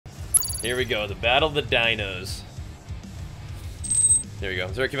Here we go, the Battle of the Dinos. There we go.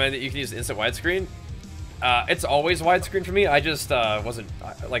 Is there a command that you can use instant widescreen? It's always widescreen for me. I just wasn't,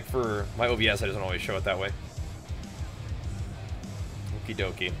 like for my OBS, I doesn't always show it that way. Okie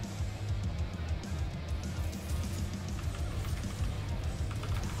dokie.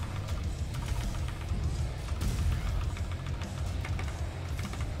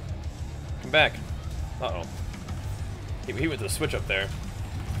 Come back. Uh-oh. He went to the switch up there.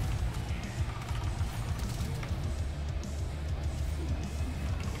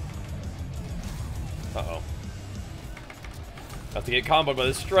 Uh-oh. About to get comboed by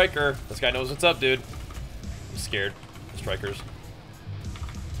this striker. This guy knows what's up, dude. I'm scared. The strikers.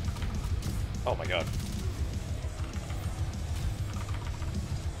 Oh my god.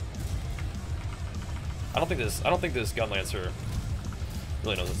 I don't think this gun lancer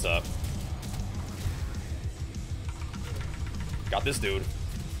really knows what's up. Got this dude.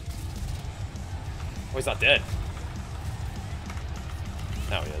 Oh, he's not dead.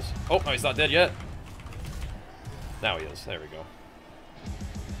 Now he is. Oh, no, he's not dead yet. Now he is. There we go.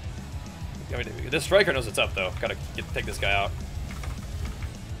 I mean, this striker knows what's up, though. Gotta take this guy out.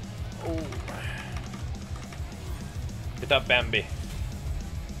 Oh. Get up, Bambi.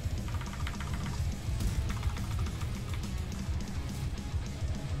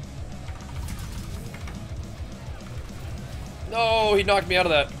 No, he knocked me out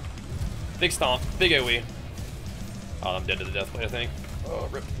of that. Big stomp. Big AoE. Oh, I'm dead to the death plate, I think. Oh,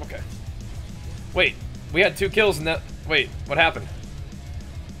 rip. Okay. Wait. We had 2 kills in that. Wait, what happened?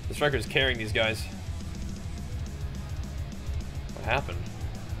 The striker is carrying these guys. What happened?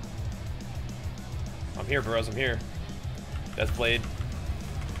 I'm here, bros. I'm here. Deathblade.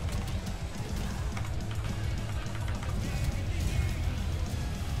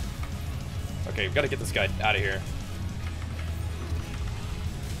 Okay, we've got to get this guy out of here.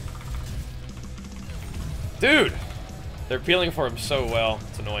 Dude! They're peeling for him so well.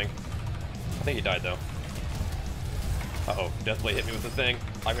 It's annoying. I think he died, though. Uh-oh. Deathblade hit me with the thing.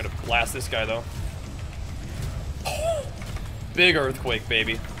 I'm gonna blast this guy, though. Big earthquake,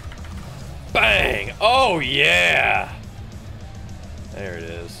 baby. Bang! Oh, yeah! There it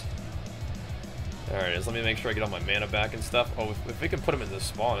is. There it is. Let me make sure I get all my mana back and stuff. Oh, if we can put him in the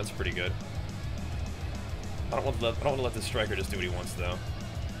spawn, that's pretty good. I don't want to let this striker just do what he wants, though.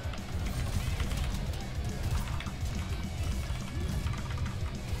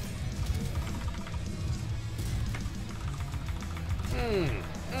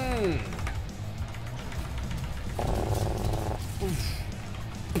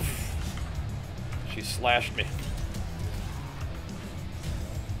 She slashed me.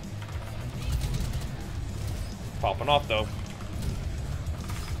 Popping off, though.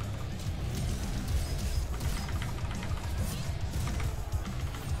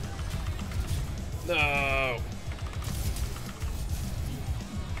 No.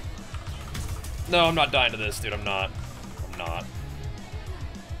 No, I'm not dying to this, dude. I'm not. I'm not.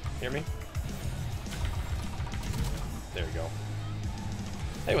 Hear me? There we go.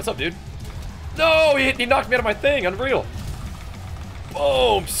 Hey, what's up, dude? No, he knocked me out of my thing. Unreal.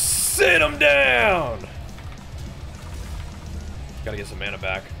 Boom! Sit him down. Gotta get some mana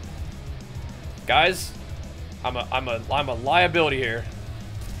back, guys. I'm a liability here.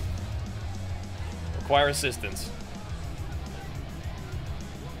 Require assistance.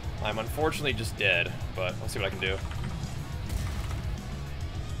 I'm unfortunately just dead, but let's see what I can do.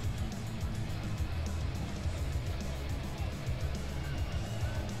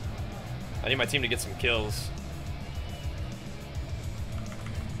 I need my team to get some kills.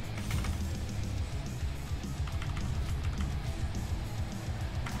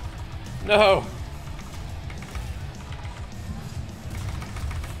 No!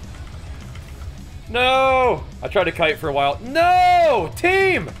 No! I tried to kite for a while. No!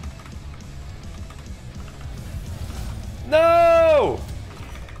 Team! No!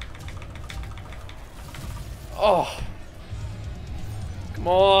 Oh. Come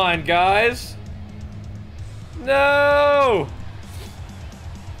on, guys. No!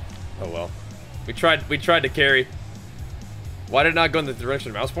 Oh well. We tried to carry. Why did it not go in the direction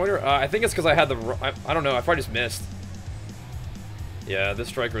of the mouse pointer? I think it's because I had the... I don't know. I probably just missed. Yeah, this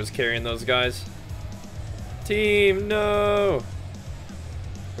striker was carrying those guys. Team, no!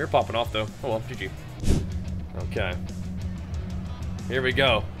 We're popping off, though. Oh well, GG. Okay. Here we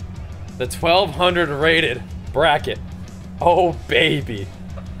go. The 1200 rated bracket. Oh, baby.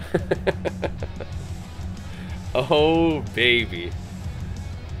 Oh, baby.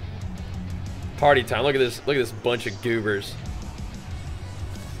 Party time. Look at this. Look at this bunch of goobers.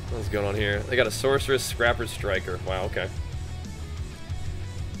 What's going on here? They got a sorceress, scrapper, striker. Wow, okay.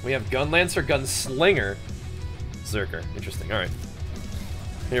 We have Gun Lancer, Gunslinger, Berserker. Interesting. All right.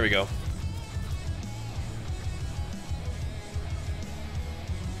 Here we go.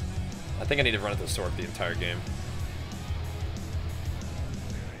 I think I need to run at the sword the entire game.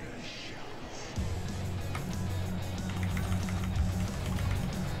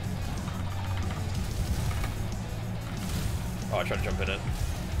 Oh, I tried to jump in it.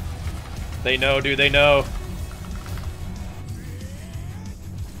 They know, dude, they know.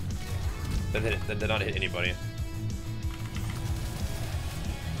 That did not hit anybody.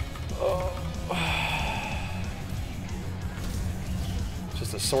 Oh.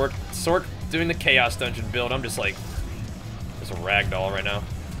 Just a sword doing the Chaos Dungeon build. I'm just like, just a ragdoll right now.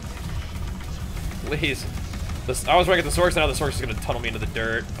 Please. I was running at the Sorks, and now the Sorks is gonna tunnel me into the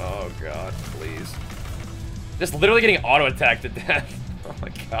dirt. Oh god, please. Just literally getting auto-attacked to death. Oh my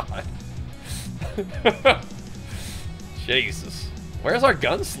god. Jesus. Where's our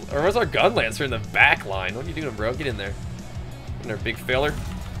where's our Gun Lancer in the back line? What are you doing, bro? Get in there. Get in there, big failure.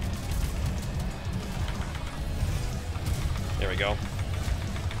 There we go.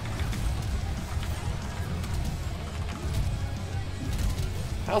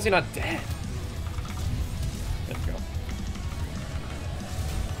 How's he not dead? There we go.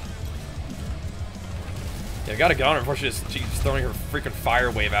 Yeah, I gotta get on her before she's throwing her freaking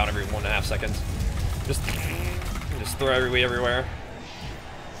fire wave out every 1.5 seconds. Just throw everywhere.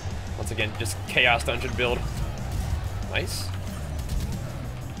 Once again, just Chaos Dungeon build. Nice.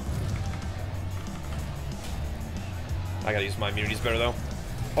 I gotta use my immunities better though.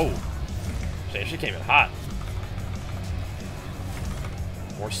 Oh, she came in hot.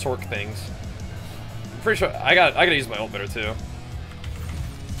 More Sork things. I'm pretty sure I gotta use my ult better too.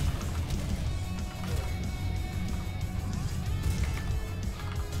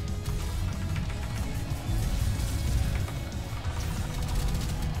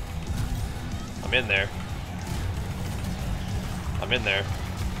 I'm in there. I'm in there.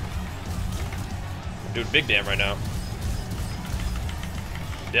 I'm doing big damn right now.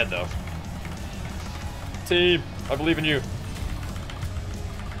 Dead though. Team, I believe in you.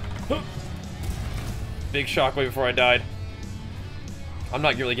 Big shockwave before I died. I'm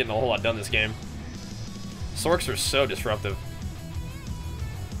not really getting a whole lot done this game. Sorks are so disruptive.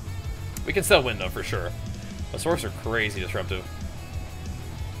 We can still win though, for sure. The Sorks are crazy disruptive.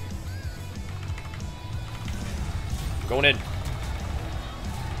 Going in.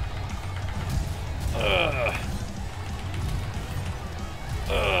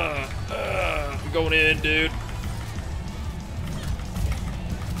 I'm going in, dude.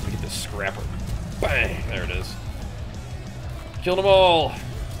 Let me get this scrapper. Bang! There it is. Killed them all.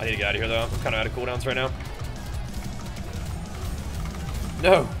 I need to get out of here, though. I'm kind of out of cooldowns right now.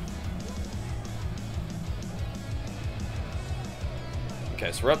 No.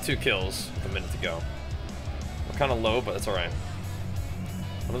 Okay, so we're up 2 kills with a minute to go. We're kind of low, but that's alright.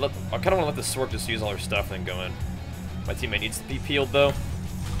 I kind of want to let the Sork just use all her stuff and then go in. My teammate needs to be peeled, though.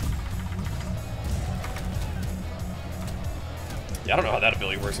 Yeah, I don't know how that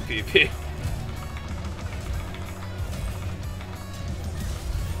ability works in PvP.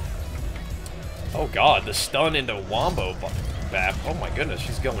 Oh god, the stun into Wombo Bap. Oh my goodness,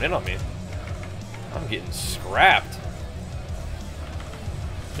 she's going in on me. I'm getting scrapped.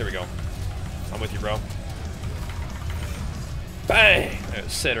 There we go. I'm with you, bro. Bang! There,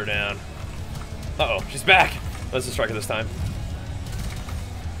 set her down. Uh-oh, she's back. Let's just strike her this time.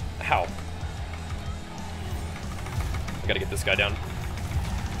 Ow. I gotta get this guy down.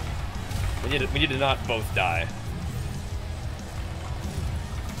 We need to not both die.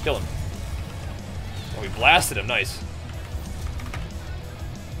 Kill him. Oh, we blasted him. Nice.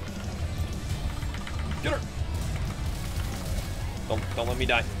 Get her. Don't let me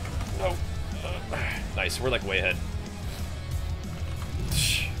die. No. Nice. We're like way ahead.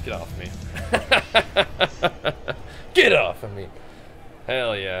 Get off of me. Get off of me.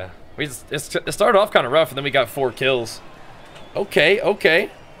 Hell yeah. It started off kind of rough, and then we got 4 kills. Okay.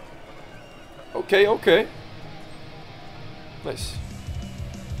 Nice.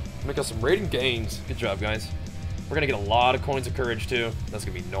 Make us some rating gains. Good job, guys. We're gonna get a lot of coins of courage too. That's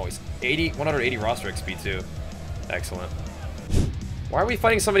gonna be nice. 180 roster XP too. Excellent. Why are we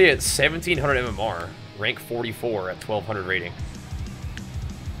fighting somebody at 1700 MMR, rank 44 at 1200 rating?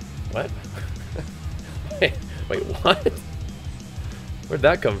 What? Wait, what? Where'd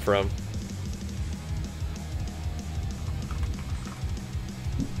that come from?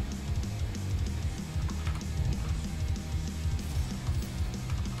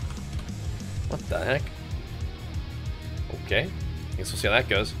 What the heck? Okay. Guess we'll see how that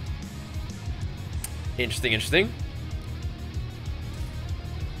goes. Interesting.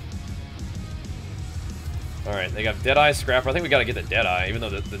 Alright, they got Deadeye, Scrapper. I think we gotta get the Deadeye, even though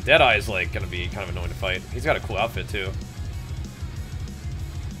the Deadeye is like gonna be kind of annoying to fight. He's got a cool outfit too.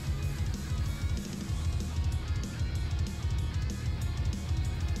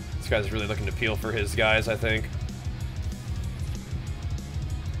 This guy's really looking to peel for his guys, I think.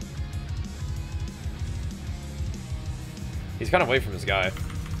 He's kind of away from his guy.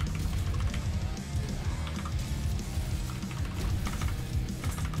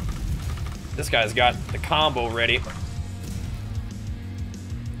 This guy's got the combo ready.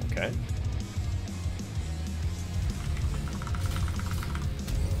 Okay.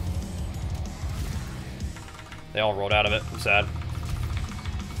 They all rolled out of it. I'm sad.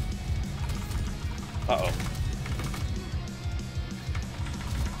 Uh-oh.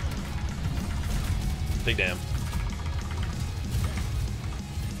 Big damn.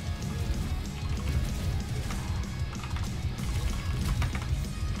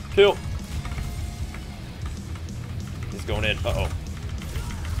 Kill. He's going in. Uh-oh.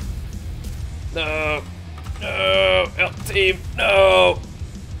 No. No. Help team. No.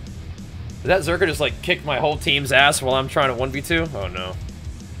 Did that Berserker just like kick my whole team's ass while I'm trying to 1v2? Oh no.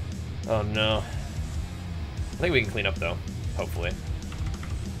 Oh no. I think we can clean up though. Hopefully.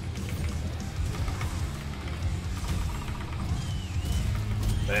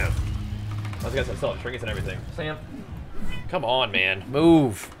 Man. Those guys have still have trinkets and everything. Sam. Come on, man.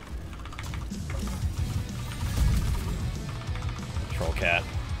 Move. Troll cat.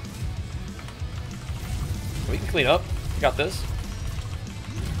 We can clean up. Got this.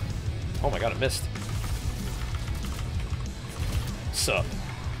 Oh my god, it missed. Sup.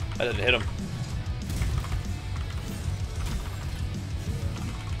 I didn't hit him.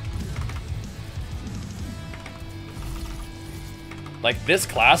 Like, this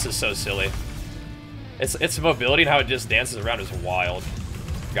class is so silly. Its mobility and how it just dances around is wild.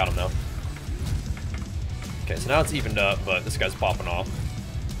 Got him, though. Okay, so now it's evened up, but this guy's popping off.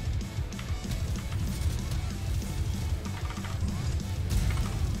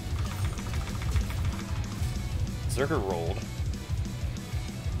 Berserker rolled.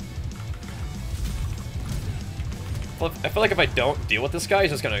 I feel like if I don't deal with this guy,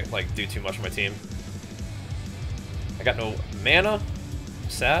 he's just gonna, like, do too much for my team. I got no mana.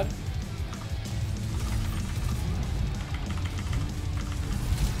 Sad.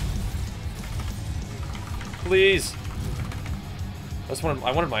 Please. I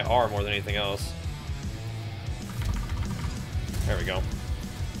wanted my R more than anything else. There we go.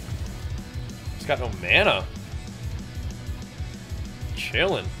 He's got no mana.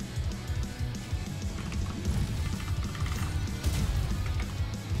 Chilling.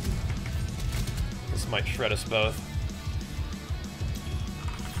 This might shred us both.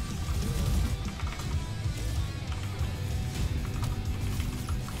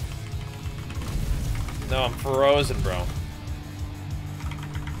 No, I'm frozen, bro.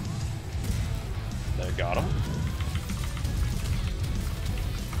 There, got him.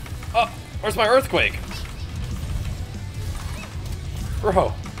 Oh, where's my earthquake?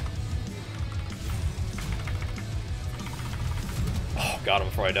 Bro. Oh, got him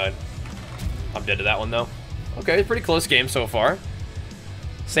before I died. I'm dead to that one, though. Okay, pretty close game so far.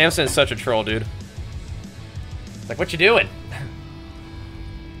 Samson is such a troll, dude. It's like, what you doing?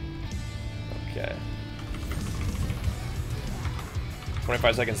 Okay.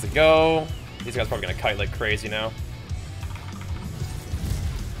 25 seconds to go. These guys are probably gonna kite like crazy now.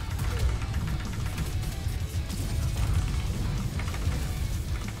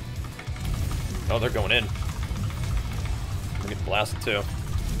 Oh, they're going in. We're getting blasted too.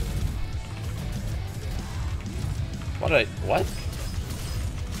 What?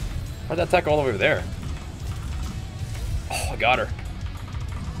 How'd that attack all the way over there? Oh, I got her.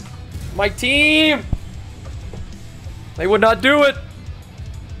 My team! They would not do it!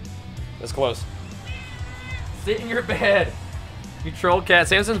 That's close. Sit in your bed. You troll cat.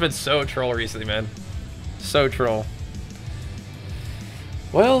 Samson's been so troll recently, man. So troll.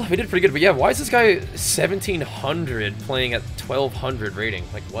 Well, we did pretty good, but yeah, why is this guy 1700 playing at 1200 rating?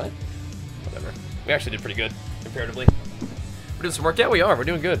 Like, what? Whatever. We actually did pretty good, comparatively. We're doing some work. Yeah, we are. We're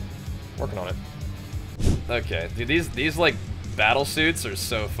doing good. Working on it. Okay, dude, these like, battle suits are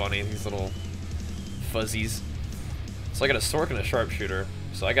so funny. These little fuzzies. So I got a Sork and a Sharpshooter,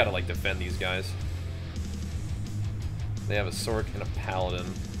 so I gotta, like, defend these guys. They have a Sork and a Paladin.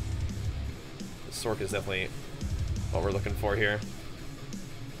 The Sork is definitely what we're looking for here.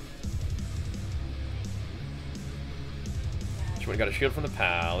 She would've got a shield from the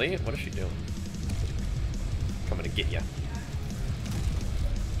Pally. What is she doing? Coming to get ya.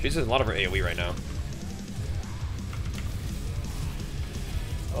 She's using a lot of her AoE right now.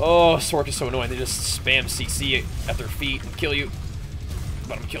 Oh, Sork is so annoying. They just spam CC at their feet and kill you.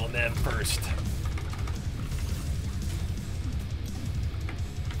 But I'm killing them first.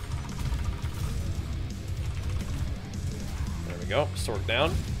 There we go. Sork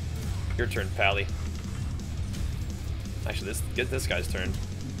down. Your turn, Pally. Actually, get this guy's turn.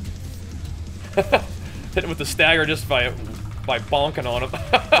 Hit him with the stagger just by bonking on him.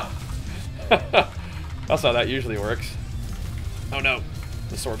 That's how that usually works. Oh no,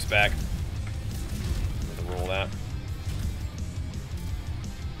 the Sork's back. I'm gonna roll that.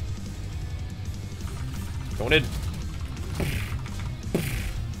 Going in.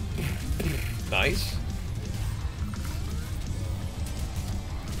 Nice.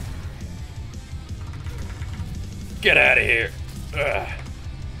 Get out of here. Ugh.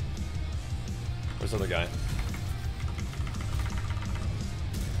 Where's the other guy?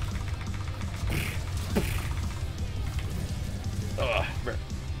 Ugh.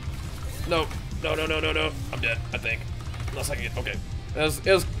 No. No, no, no, no, no. I'm dead, I think. Unless I can get... Okay. It was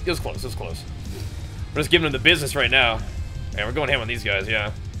close. It was close. We're just giving them the business right now. Yeah, we're going ham on these guys,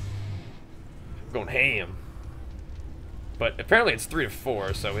 yeah. We're going ham. But apparently it's 3 to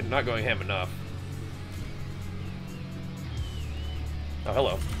 4, so we're not going ham enough. Oh,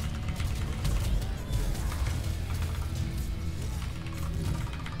 hello.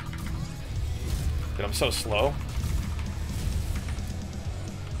 Dude, I'm so slow.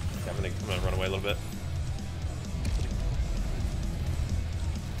 Yeah, I'm gonna run away a little bit.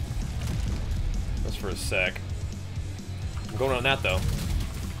 Just for a sec. I'm going on that though.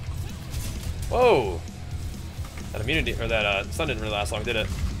 Whoa! That immunity, or that stun didn't really last long, did it?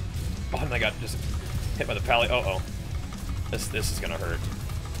 Oh, and I got just hit by the pally. Oh. This is gonna hurt.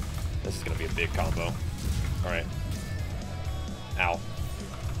 This is gonna be a big combo. Alright. Ow.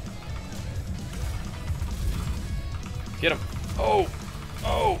 Get him. Oh!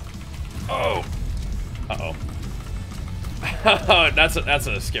 Oh! Oh! Uh-oh. that's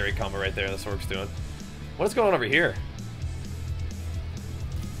a scary combo right there, this Sork's doing. What is going on over here?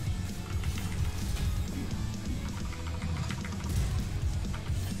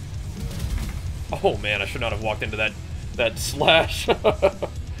 Oh man, I should not have walked into that slash.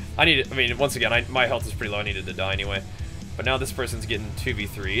 I mean, once again, my health is pretty low. I needed to die anyway. But now this person's getting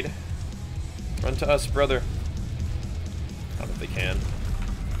 2v3'd. Run to us, brother. I don't know if they can.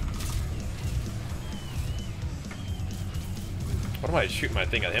 What am I shooting my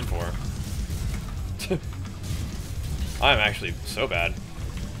thing at him for? I'm actually so bad.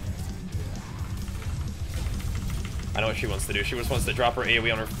 I know what she wants to do. She just wants to drop her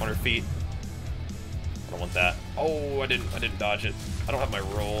AoE on her feet. I don't want that. Oh, I didn't dodge it. I don't have my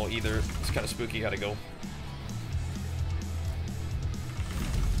roll either. It's kind of spooky how to go.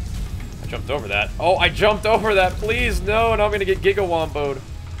 I jumped over that. Oh, I jumped over that. Please, no. Now I'm gonna get Giga Womboed.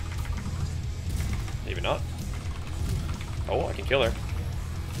 Maybe not. Oh, I can kill her.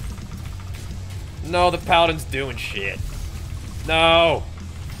 No, the Paladin's doing shit. No.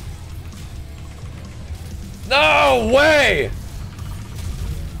 No way!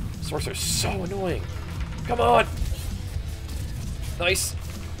 Swords are so annoying. Come on. Nice.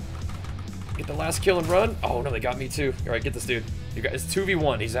 Get the last kill and run. Oh, no, they got me too. All right, get this dude. You guys, it's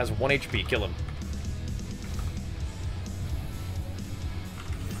 2v1. He has 1 HP. Kill him.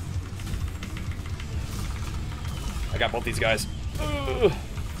 I got both these guys. Ugh.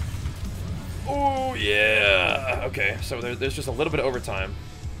 Oh, yeah. Okay, so there's just a little bit of overtime.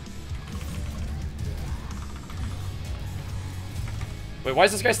 Wait, why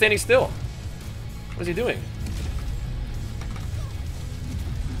is this guy standing still? What is he doing?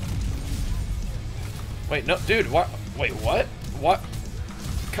 Wait, no, dude, what? Wait, what? What?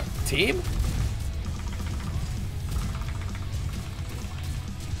 Team?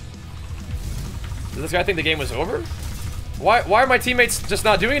 Does this guy think the game was over? Why are my teammates just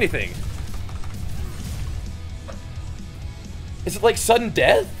not doing anything? Is it like sudden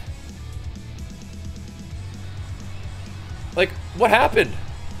death? Like, what happened?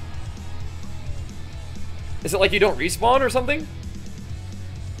 Is it like you don't respawn or something?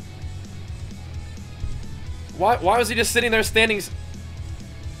 Why was he just sitting there standing?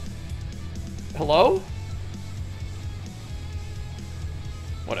 Hello?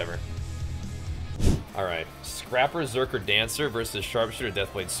 Whatever. Alright. Scrapper, Berserker, Dancer versus Sharpshooter,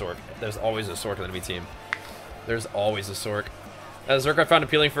 Deathblade, Sork. There's always a Sork on the enemy team. There's always a Sork. As Berserker I found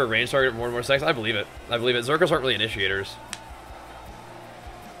appealing for a range target more and more sex. I believe it. I believe it. Berserkers aren't really initiators.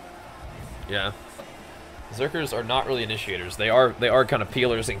 Yeah. Berserkers are not really initiators. They are kind of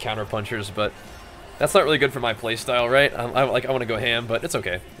peelers and counter punchers, but that's not really good for my playstyle, right? I want to go ham, but it's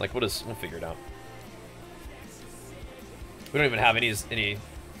okay. Like we'll figure it out. We don't even have any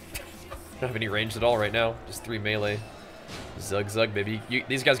Don't have any range at all right now. Just 3 melee. Zug zug, baby.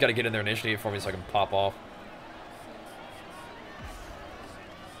 These guys got to get in their initiative for me so I can pop off.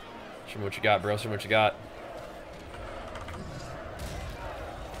 Show me what you got, bro. Show me what you got.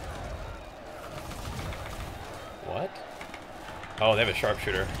 What? Oh, they have a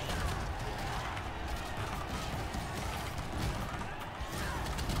sharpshooter.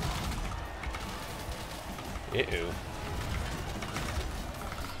 Ew.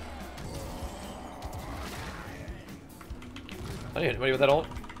 I didn't hit anybody with that ult.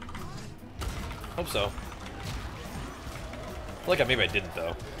 Hope so. I feel like maybe I didn't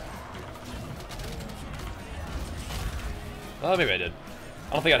though. Maybe I did.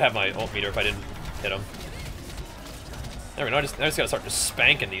 I don't think I'd have my ult meter if I didn't hit him. There we go. I just gotta start just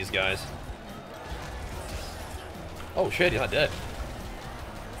spanking these guys. Oh shit, he's not dead.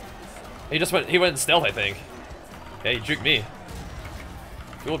 He went stealth, I think. Yeah, he juked me.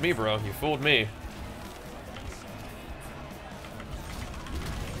 Fooled me, bro. You fooled me.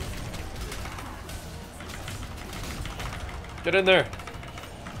 Get in there.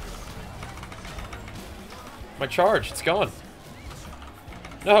 My charge, it's gone.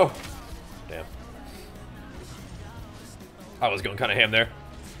 No. Damn. I was going kind of ham there.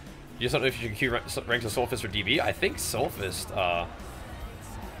 You just don't know if you can queue ranks of Soulfist or DB. I think Soulfist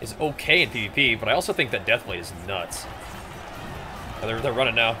is okay in PvP, but I also think that Deathblade is nuts. Oh, they're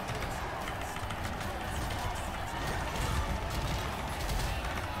running now.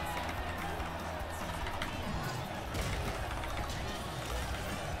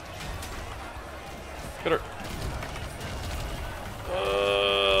 Get her.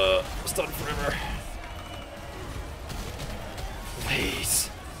 Stun forever. Please.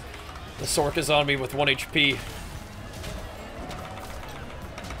 The Sork is on me with 1 HP.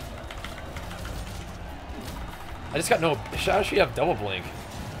 I just got no... How does she have double blink?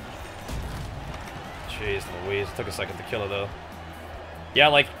 Jeez Louise. It took a second to kill her, though. Yeah,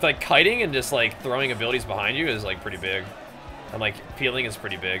 like kiting and just, like, throwing abilities behind you is, like, pretty big. And, like, peeling is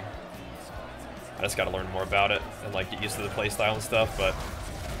pretty big. I just gotta learn more about it and, like, get used to the playstyle and stuff, but...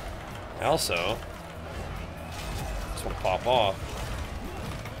 I also... just want to pop off.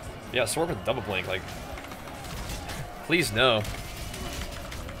 Yeah, sword with double blink, like... Please, no.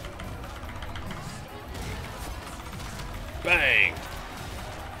 Bang!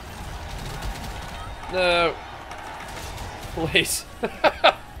 No. Please.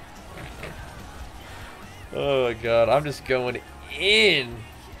 Oh my god, I'm just going in.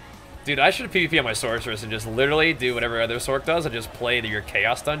 Dude, I should have PvP on my sorceress and just literally do whatever other Sork does and just play your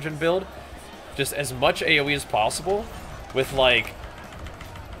Chaos Dungeon build. Just as much AoE as possible with, like...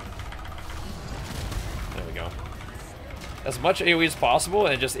 There we go. As much AoE as possible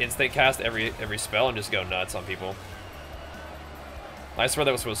and just instant cast every spell and just go nuts on people. I swear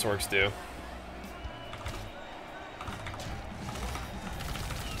that was what Sorks do.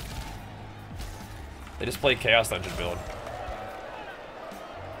 They just play Chaos Dungeon build.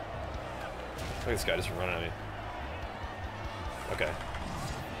 Look at this guy just running at me. Okay.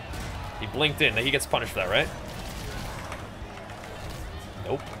 He blinked in. He gets punished for that, right?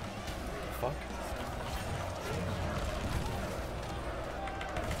 Nope. Fuck.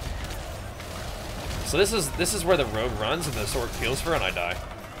 So this is where the rogue runs and the sword peels for her and I die.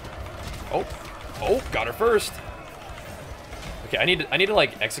 Oh. Oh, got her first. Okay, I need to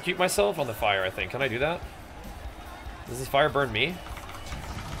like execute myself on the fire, I think. Can I do that? Does this fire burn me?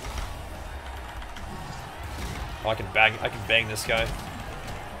 Oh, I can bang this guy.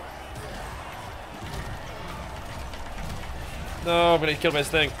 No, I'm gonna kill my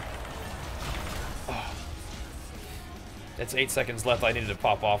thing. Oh. It's 8 seconds left. I needed to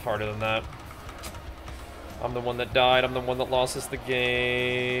pop off harder than that. I'm the one that died. I'm the one that lost us the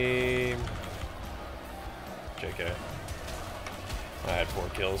game. JK. I had 4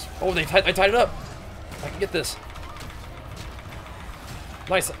 kills. Oh, I tied it up. I can get this.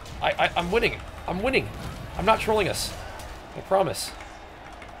 Nice. I'm winning. I'm winning. I'm not trolling us. I promise.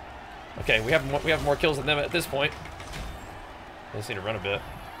 Okay, we have more kills than them at this point. I just need to run a bit.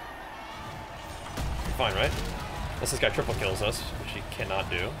 We're fine, right? Unless this guy triple kills us, which he cannot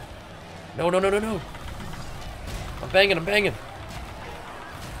do. No, no, no, no, no. I'm banging, I'm banging.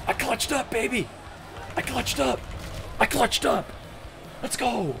 I clutched up, baby. I clutched up. I clutched up. Let's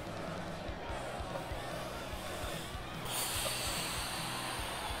go.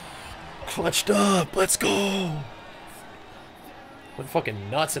 Clutched up. Let's go. Went fucking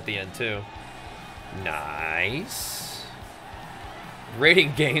nuts at the end, too. Nice.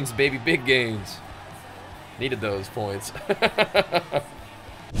 Rating gains, baby. Big gains. Needed those points.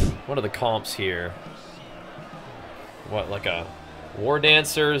 What are the comps here? What, like a War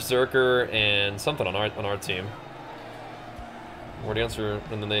Dancer, Berserker, and something on our team. War Dancer,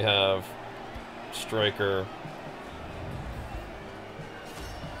 and then they have Striker,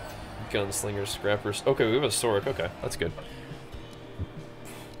 Gunslinger, Scrappers. Okay, we have a Sork. Okay, that's good.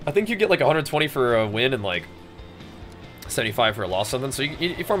 I think you get like 120 for a win and like 75 for a loss something, so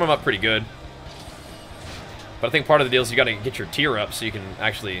you farm them up pretty good. But I think part of the deal is you gotta get your tier up so you can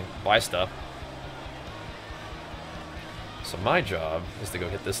actually buy stuff. So my job is to go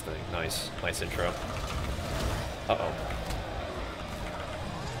hit this thing. Nice. Nice intro. Uh-oh.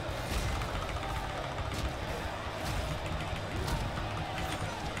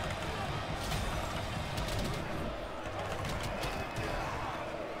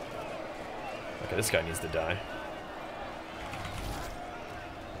 Okay, this guy needs to die.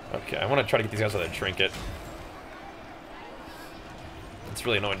 Okay, I want to try to get these guys with a trinket. It's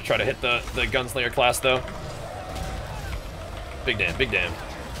really annoying to try to hit the Gunslinger class, though. Big damn, big damn.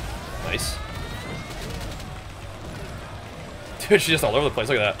 Nice. Dude, she's just all over the place.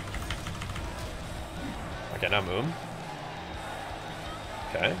 Look at that. Okay, now move.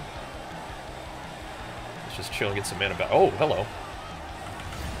 Okay. Let's just chill and get some mana back. Oh, hello.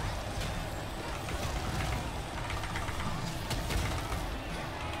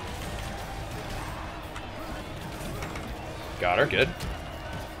 Got her, good.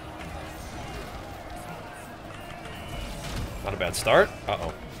 Not a bad start.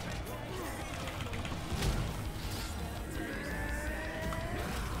 Uh-oh.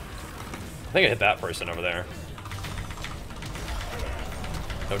 I think I hit that person over there.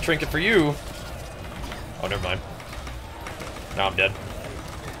 No trinket for you. Oh, never mind. Now I'm dead.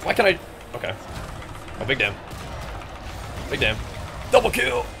 Why can't I... Okay. Oh, big damn. Big damn. Double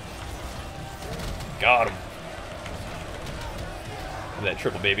kill! Got him. Look at that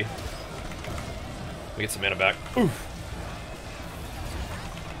triple, baby. Let me get some mana back. Oof.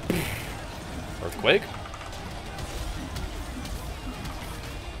 Earthquake.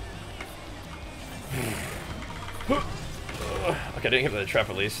 Okay, I didn't hit the trap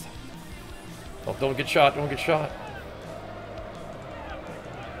at least. Oh, don't get shot, don't get shot.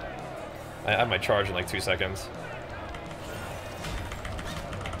 I have my charge in like 2 seconds.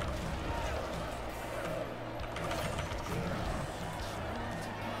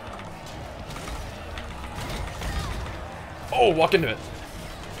 Oh, walk into it.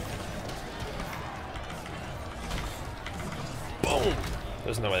 Boom!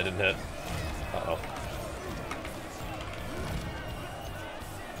 There's no way I didn't hit. Uh-oh.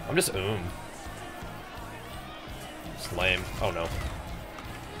 I'm just It's lame. Oh no.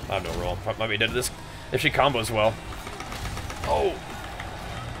 I have no roll. Might be dead to this if she combos well. Oh!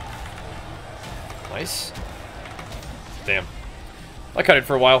 Nice. Damn. I cut it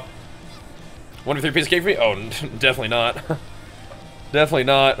for a while. 1 to 3 piece of cake for me? Oh, definitely not. Definitely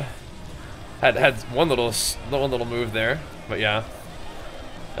not. Had one little move there, but yeah.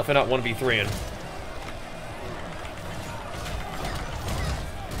 Definitely not 1v3 and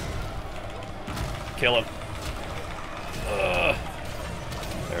kill him.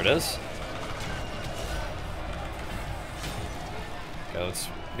 There it is. Okay, let's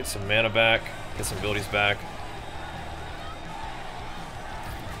get some mana back, get some abilities back.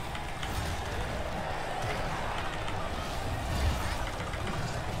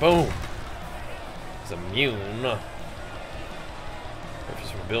 Boom. He's immune. There's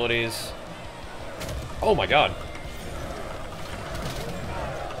some abilities. Oh my god.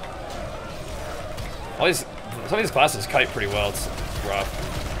 Some of these classes kite pretty well. It's rough.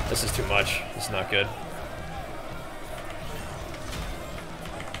 This is too much. This is not good.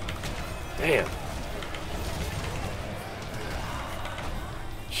 Damn.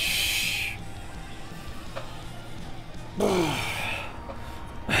 Shh.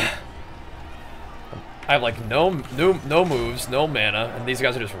 I have like no moves, no mana, and these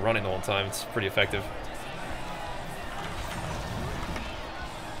guys are just running the whole time. It's pretty effective.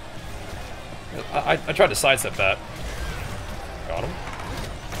 I tried to sidestep that. Got him.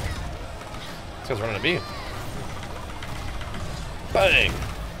 This guy's running at me. Bang!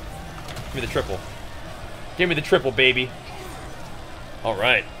 Give me the triple. Give me the triple, baby.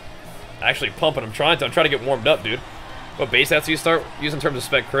 Alright. Actually pumping. I'm trying to get warmed up, dude. What base stats do you start using in terms of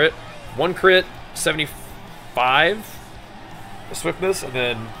spec crit? 1 crit, 75 swiftness, and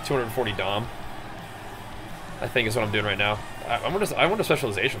then 240 dom. I think is what I'm doing right now. I wonder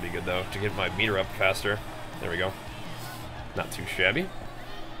specialization would be good though to get my meter up faster. There we go. Not too shabby.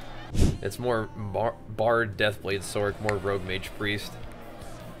 It's more Bard, Deathblade, Sork, more Rogue, Mage, Priest.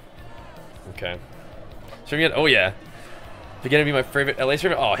 Okay. Oh yeah. Beginning to be my favorite LA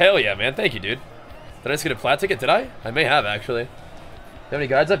streamer. Oh hell yeah, man! Thank you, dude. Did I just get a plat ticket? Did I? I may have actually. have any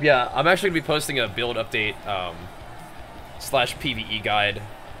guides up? Yeah, I'm actually going to be posting a build update slash PvE guide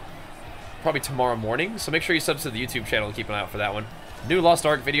probably tomorrow morning, so make sure you sub to the YouTube channel and keep an eye out for that one. New Lost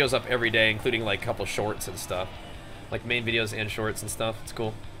Ark videos up every day, including like a couple shorts and stuff. Like main videos and shorts and stuff. It's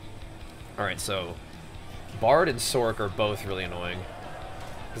cool. Alright, so Bard and Sork are both really annoying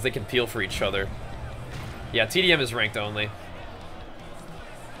because they can peel for each other. Yeah, TDM is ranked only.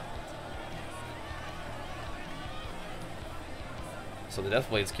 So the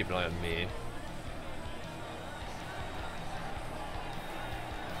Deathblades keep an eye on me.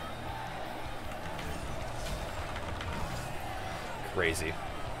 Crazy.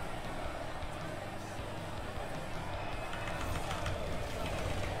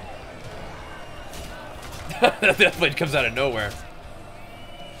 That Deathblade comes out of nowhere.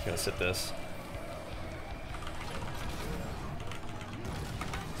 Just gonna sit this.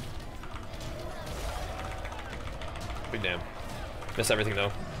 Big damn. Miss everything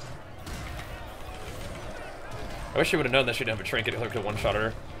though. I wish she would have known that she didn't have a trinket. It could have one-shot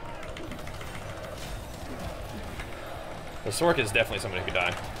her. The Sork is definitely somebody who could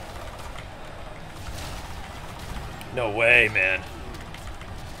die. No way, man.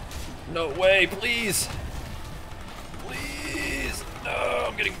 No way, please. Please. No,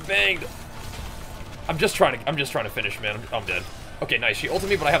 I'm getting banged. I'm just trying to finish, man. I'm dead. Okay, nice. She ulted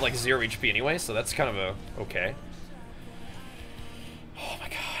me, but I have like 0 HP anyway, so that's kind of a okay. Oh my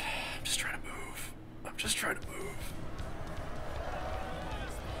god. I'm just trying to move. I'm just trying to move.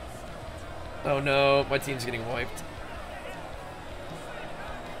 Oh no, my team's getting wiped.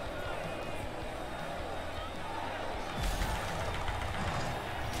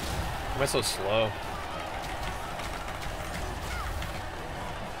 Am I so slow?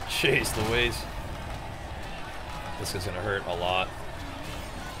 Jeez Louise. This is gonna hurt a lot.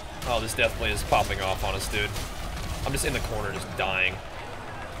 Oh, this Deathblade is popping off on us, dude. I'm just in the corner, just dying.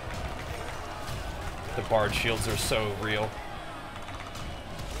 The Bard shields are so real.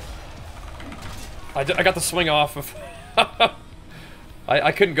 I got the swing off of...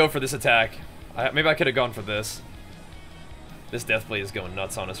 I couldn't go for this attack. Maybe I could have gone for this. This Deathblade is going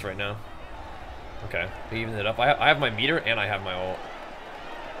nuts on us right now. Okay, we evened it up. I have my meter and I have my ult.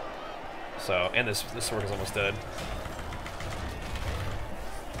 So, and this Sork is almost dead.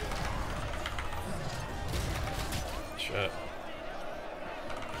 Shit.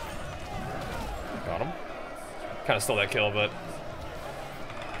 Got him. Kind of stole that kill, but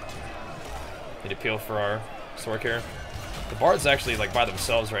need to peel for our Sork here. The Bard's actually like by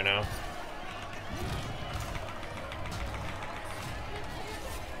themselves right now.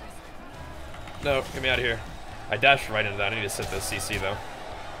 No, get me out of here. I dashed right into that. I need to sit this CC though.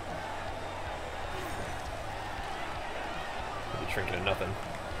 Maybe trinket and nothing.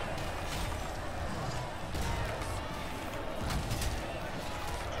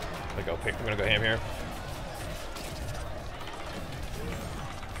 I'm gonna go ham here.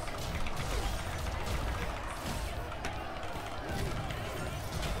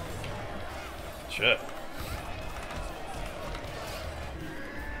 Shit.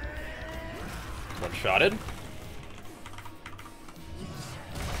 One-shotted.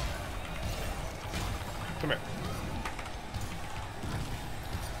 Come here.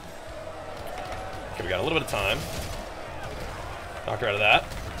 Okay, we got a little bit of time. Knock her out of that.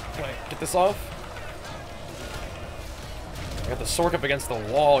 Can I get this off? I got the Sork up against the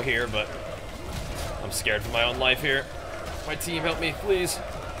wall here, but I'm scared for my own life here. My team, help me, please.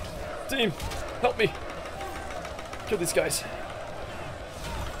 Team, help me. Kill these guys.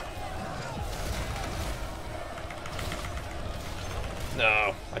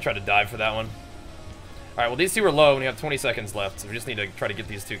 No, I tried to dive for that one. Alright, well these two are low and we have 20 seconds left, so we just need to try to get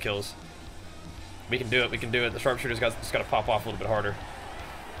these 2 kills. We can do it, we can do it. The sharpshooter's just gotta pop off a little bit harder.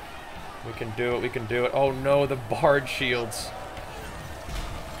 We can do it, we can do it. Oh no, the Bard shields.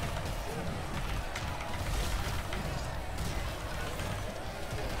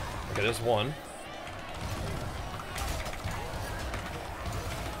 Okay, there's one.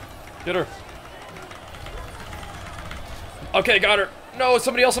 Get her. Okay, got her. No,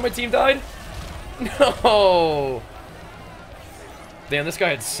 somebody else on my team died? No! Damn, this guy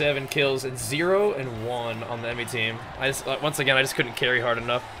had 7 kills and 0 and 1 on the enemy team. I just, once again, I just couldn't carry hard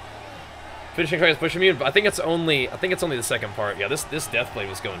enough. Finishing target is pushing me, but I think it's only the second part. Yeah, this Deathblade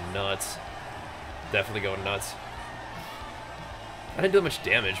was going nuts. Definitely going nuts. I didn't do much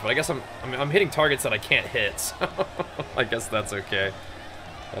damage, but I guess I'm hitting targets that I can't hit, so I guess that's okay.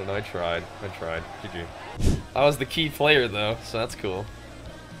 I don't know, I tried. GG. I was the key player though, so that's cool.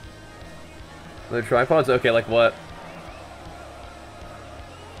 The tripods? Okay, like what?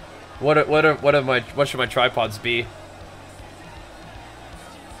 What should my tripods be?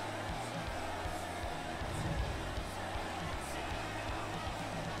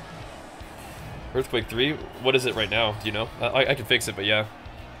 Earthquake 3? What is it right now? Do you know? I can fix it, but yeah.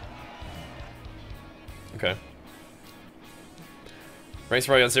 Okay. Ranks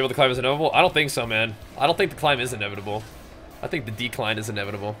are already unstable, the climb is inevitable? I don't think so, man. I don't think the climb is inevitable. I think the decline is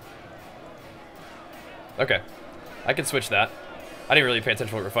inevitable. Okay. I can switch that. I didn't really pay attention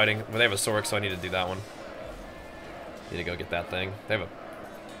to what we're fighting. But they have a Sork, so I need to do that one. Need to go get that thing. They have a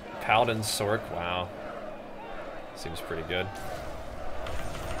Paladin Sork. Wow. Seems pretty good.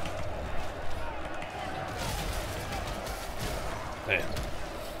 Hey.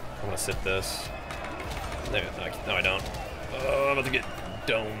 I'm gonna sit this. No, I don't. Oh, I'm about to get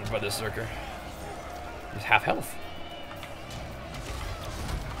domed by this Berserker. He's half health.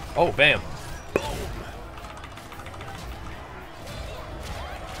 Oh, bam. Boom.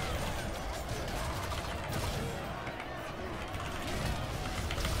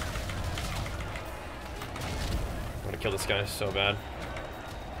 I'm gonna kill this guy so bad.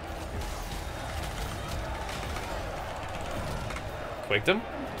 Quaked him?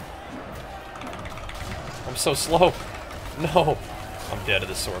 I'm so slow. No. I'm dead to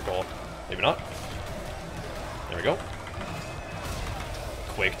this sword goal. Maybe not. There we go.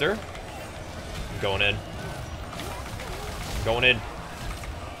 Quaked her. I'm going in. I'm going in.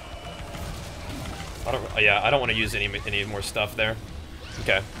 I don't want to use any more stuff there.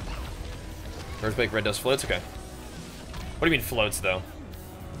 Okay. Earthquake, red dust floats? Okay. What do you mean floats, though?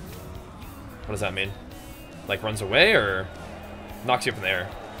 What does that mean? Like runs away, or knocks you up in the air?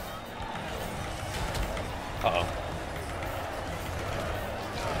 Uh-oh.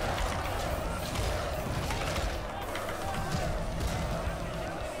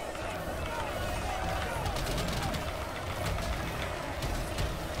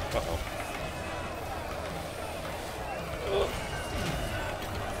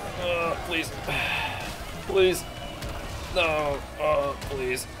 Uh-oh. Please. Please. No.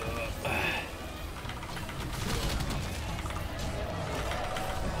 Please.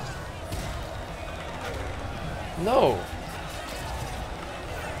 No.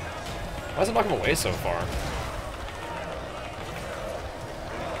 Why does it knock him away so far?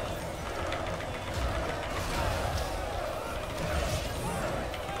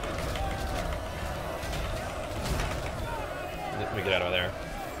 Let me get out of there.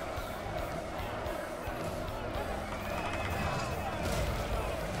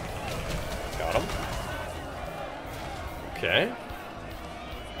 Got him. Okay.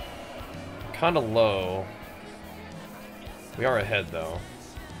 Kind of low. We are ahead, though.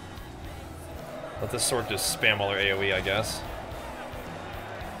 Let this sword just spam all our AoE, I guess.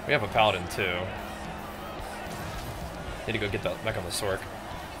 We have a Paladin, too. Need to go get that back on the Sork.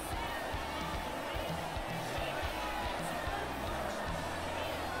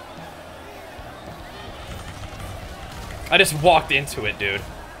 I just walked into it, dude.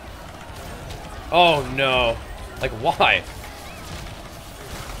 Oh, no. Like, why?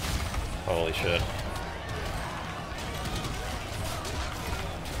 Holy shit.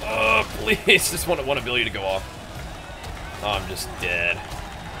 Please, just want one ability to go off. Oh, I'm just dead.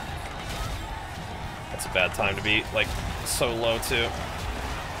 That's a bad time to be, like, so low, too.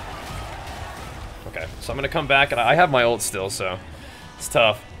 Okay, so I'm gonna come back, and I have my ult still, so it's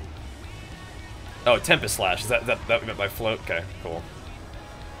tough. Oh, Tempest Slash. Is that what you meant by float? Okay, cool.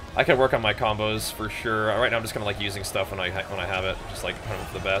 I can work on my combos for sure. Right now, I'm just kind of like using stuff when I have it, just like kind of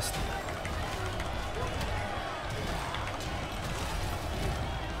for the best.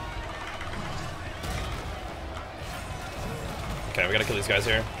 Okay, we gotta kill these guys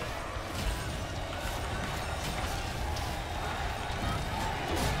here.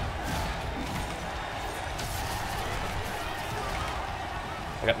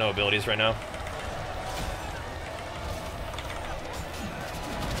 I got no abilities right now.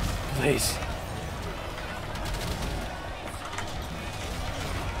 Please.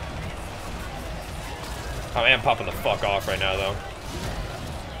 I am popping the fuck off right now, though.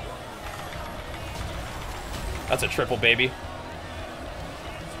 That's a triple, baby.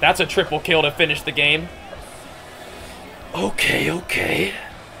 That's a triple kill to finish the game. Okay, okay.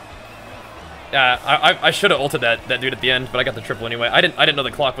 Yeah, I should have ulted that dude at the end, but I got the triple anyway. I didn't know the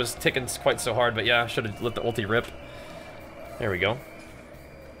clock was ticking quite so hard, but yeah, I should have let the ulti rip. There we go.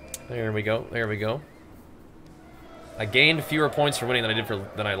 There we go. There we go. I gained fewer points for winning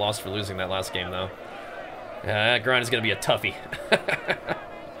than I lost for losing that last game, though. Yeah, that grind is gonna be a toughie.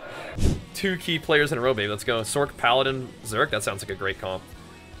 2 key players in a row, baby. Let's go. Sork, Paladin, Zerk. That sounds like a great comp.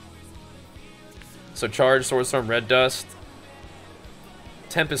 So Charge, Swordstorm, Red Dust,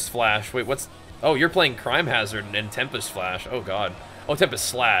 Tempest Flash. Wait, what's... Oh, you're playing Crime Hazard and Tempest Flash. Oh, God. Oh, Tempest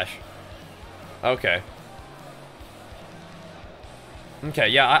Slash. Okay. Okay,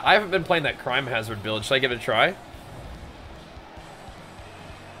 yeah, I haven't been playing that Crime Hazard build. Should I give it a try?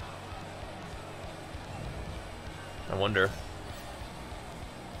 I wonder.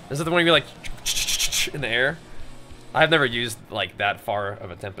 Is it the one you like in the air? I've never used like that far of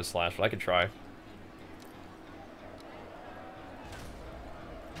a Tempest Slash, but I could try.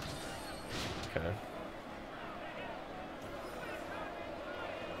 Okay.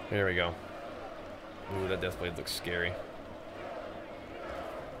 Here we go. Ooh, that Deathblade looks scary.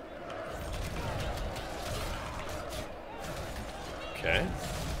 Okay.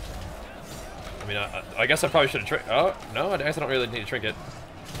 I mean, I guess I probably should have oh, no, I guess I don't really need a trinket.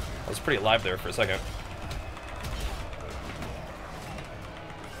 I was pretty alive there for a second.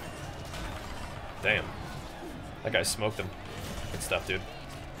 Damn. That guy smoked him. Good stuff, dude.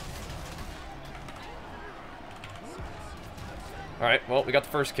 Alright, well, we got the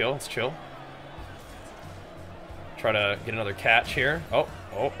first kill. Let's chill. Try to get another catch here. Oh,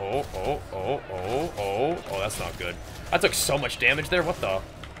 that's not good. I took so much damage there. What the?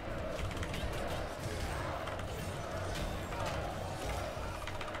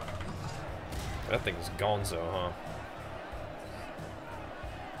 That thing is gonzo, huh?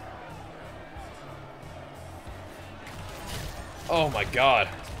 Oh my god.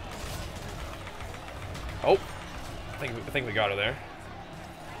 Oh. I think we got her there.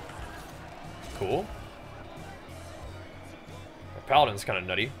 Cool. Our Paladin's kind of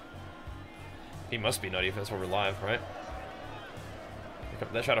nutty. He must be nutty if that's where we're live, right?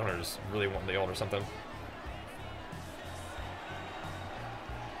 That Shadowhunter is really wanting the ult or something.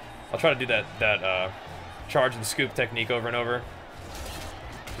 I'll try to do that charge and scoop technique over and over.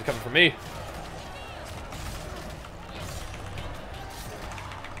 She's coming for me.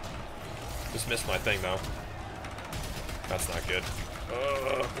 Just missed my thing though. That's not good.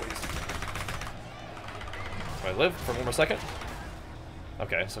 Please. Do I live for one more second?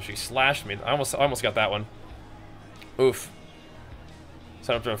 Okay, so she slashed me. I almost got that one. Oof.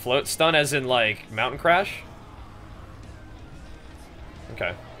 Set up to a float. Stun as in like mountain crash?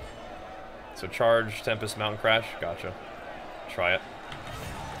 Okay. So charge, Tempest, mountain crash. Gotcha. Try it.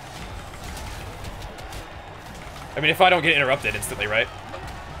 I mean, if I don't get interrupted instantly, right?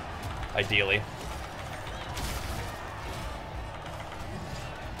 Ideally.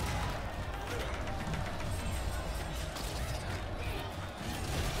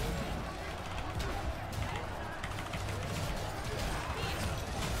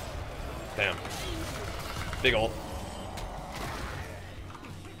 Damn. Big ult.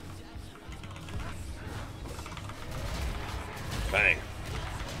 Bang.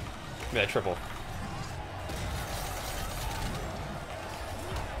 Give me that triple.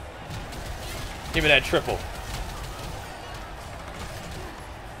 Give me that triple.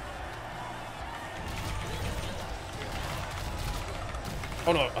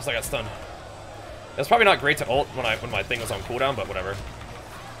 Oh no, I got stunned. That's probably not great to ult when my thing was on cooldown, but whatever.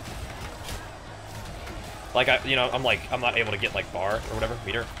 Like I'm not able to get like bar or whatever,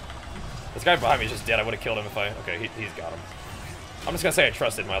 meter. This guy behind me is just dead. I would have killed him if I okay, he's got him. I'm just gonna say I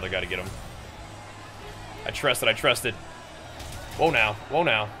trusted my other guy to get him. I trusted. Whoa now. Whoa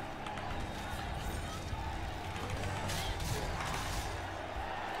now.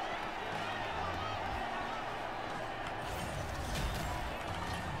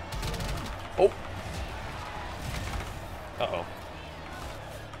 Oh. Uh-oh.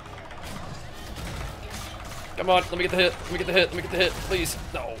 Come on, let me get the hit. Let me get the hit. Let me get the hit. Please.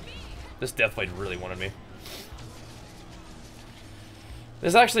 No. This Deathblade really wanted me.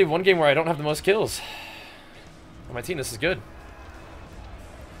 There's actually one game where I don't have the most kills. On my team, this is good.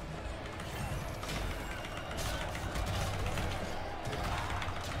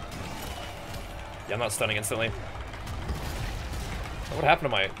 Yeah, I'm not stunning instantly. What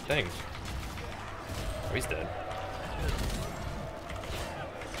happened to my thing? Oh, he's dead.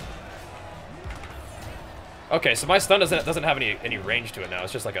 Okay, so my stun doesn't have any range to it now.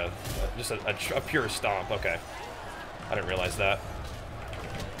 It's just like a pure stomp. Okay, I didn't realize that.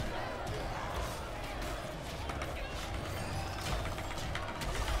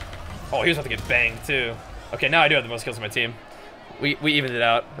 Oh, he was about to get banged too. Okay, now I do have the most kills on my team. We evened it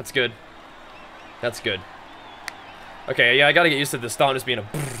out. That's good. That's good. Okay, yeah, I gotta get used to the stomp just being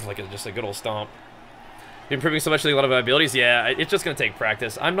just a good old stomp. Improving so much a lot of my abilities, yeah, it's just gonna take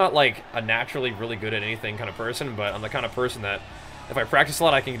practice. I'm not like a naturally really good at anything kind of person, but I'm the kind of person that if I practice a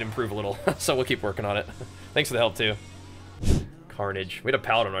lot, I can improve a little. So we'll keep working on it. Thanks for the help too. Carnage. We had a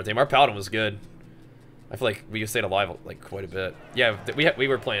Paladin on our team. Our Paladin was good. I feel like we stayed alive like quite a bit. Yeah, we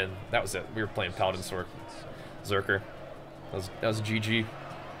were playing. That was it. We were playing Paladin Sword, Berserker. That was GG.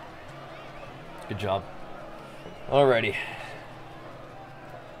 Good job. Alrighty.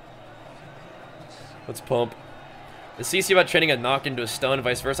 Let's pump. Is CC about training a knock into a stun and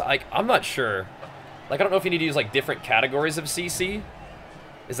vice versa? Like, I'm not sure. Like, I don't know if you need to use, like, different categories of CC.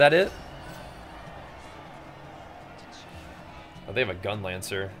 Is that it? Oh, they have a Gun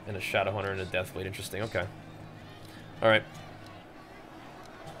Lancer and a Shadow Hunter and a Deathblade. Interesting. Okay. Alright.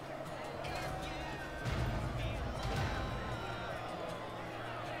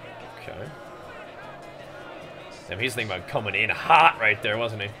 Okay. Damn, he's thinking about coming in hot right there,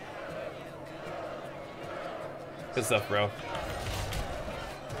 wasn't he? Good stuff, bro.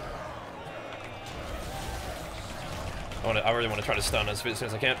 I really want to try to stun as soon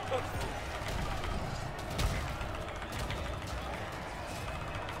as I can.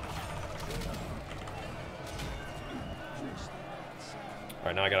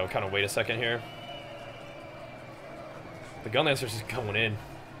 Alright, now I gotta kind of wait a second here. The Gun Lancer's just going in.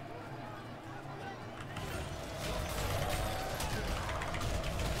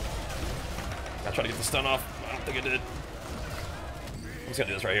 I tried to get the stun off. I don't think I did. I'm just gonna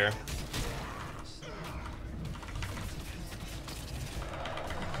do this right here.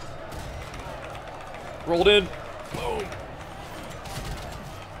 Rolled in. Boom.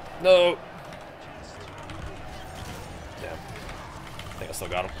 No. Damn. I think I still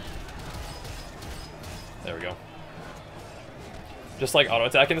got him. There we go. Just like auto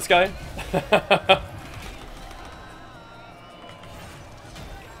attacking this guy.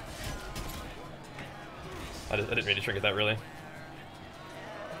 I didn't mean to trinket that, really.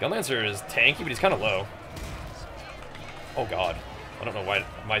 Gun Lancer is tanky, but he's kind of low. Oh, God. I don't know why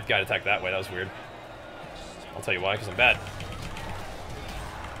my guy attacked that way. That was weird. I'll tell you why, because I'm bad.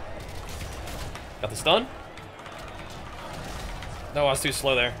 Got the stun? No, I was too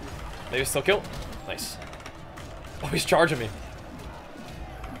slow there. Maybe still kill? Nice. Oh, he's charging me.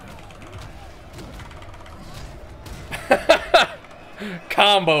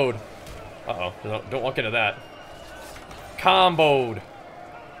 Comboed. Uh-oh. Don't walk into that. Comboed.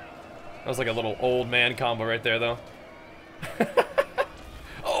 That was like a little old man combo right there, though.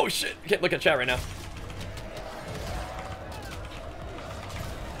 Oh, shit. Can't look at chat right now.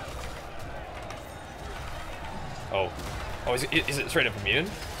 Oh. Oh, is it straight up immune?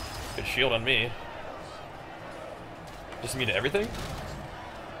 Good shield on me. Just immune to everything?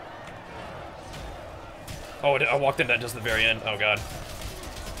 Oh, I walked into that just at the very end. Oh, God.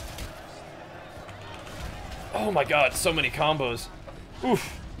 Oh, my God. So many combos.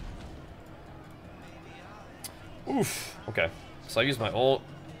 Oof. Oof. Okay. So I used my ult.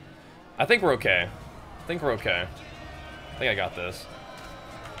 I think we're okay. I think we're okay. I think I got this.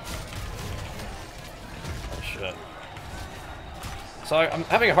 Oh, shit. So I'm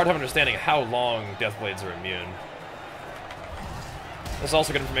having a hard time understanding how long Deathblades are immune. This is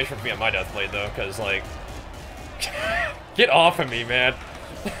also good information for me on my Deathblade, though, because, like... Get off of me, man.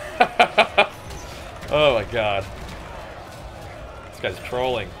 Oh, my God. This guy's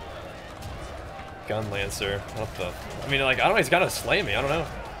trolling. Gun Lancer. What the... I mean, like, I don't know, he's gotta slay me. I don't know.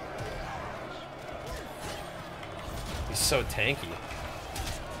 He's so tanky.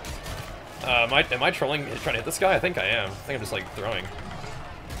 Am I trolling, trying to hit this guy? I think I am. I think I'm just, like, throwing.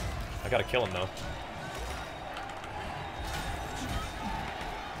 I gotta kill him, though.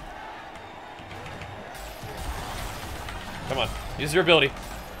 Come on. Use your ability.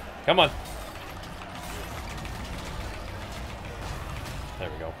 Come on. There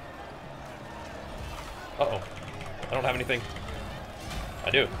we go. Uh-oh. I don't have anything. I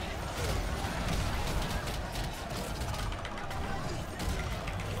do.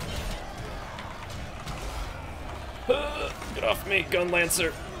 Get off me, Gun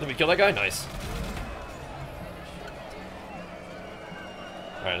Lancer. Did we kill that guy? Nice.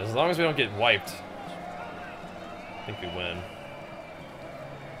 Alright, as long as we don't get wiped, I think we win.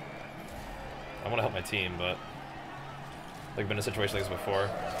 I want to help my team, but I've been in a situation like this before.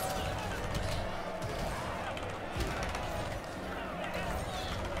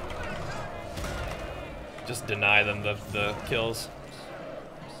 Just deny them the kills.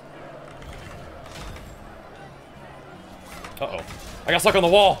 Uh-oh. I got stuck on the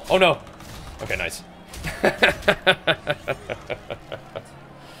wall! Oh no! Okay, nice.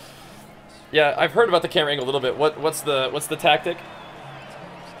 Yeah, I've heard about the camera angle a little bit. What's the tactic?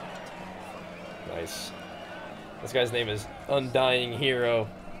 Nice. This guy's name is Undying Hero.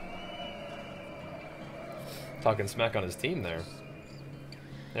 Talking smack on his team there.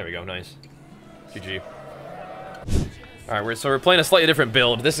 There we go, nice. GG. Alright, so we're playing a slightly different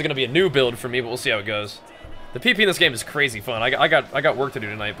build. This is gonna be a new build for me, but we'll see how it goes. The PvP in this game is crazy fun. I got work to do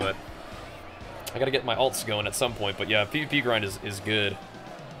tonight, but I gotta get my ults going at some point. But yeah, PvP grind is good.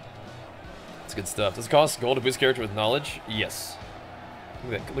 It's good stuff. Does it cost gold to boost character with knowledge? Yes.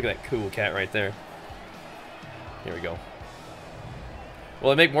 Look at that cool cat right there. Here we go.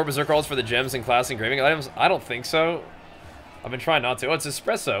 Will it make more Berserker ults for the gems and class engraving items? I don't think so. I've been trying not to. Oh, it's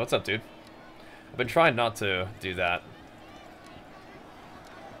Espresso. What's up, dude? I've been trying not to do that.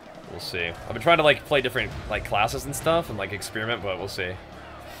 We'll see. I've been trying to, like, play different, like, classes and stuff and, like, experiment, but we'll see.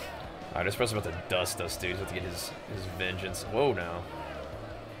 Alright, Espresso's about to dust us, dude. He's about to get his vengeance. Whoa, now.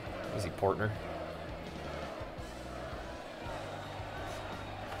 Is he Portner?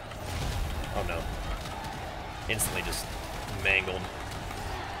 Oh, no. Instantly just mangled.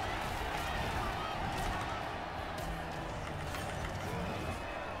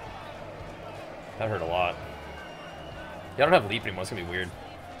 That hurt a lot. Yeah, I don't have leap anymore. It's gonna be weird.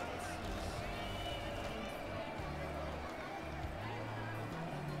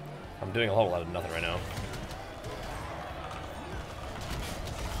 I'm doing a whole lot of nothing right now.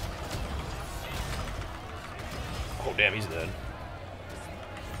 Oh, damn, he's dead.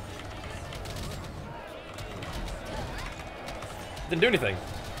 Didn't do anything.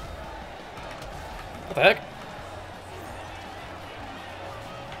 What the heck?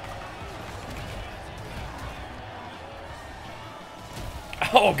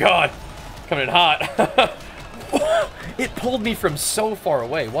 Oh, God. Coming in hot. It pulled me from so far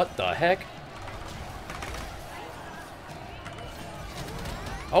away. What the heck?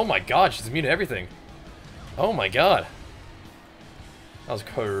 Oh my god, she's immune to everything. Oh my god. That was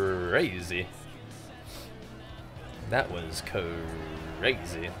crazy. That was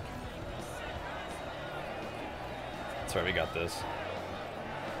crazy. That's right, we got this.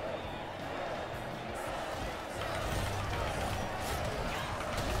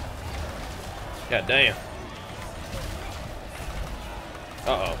 God damn.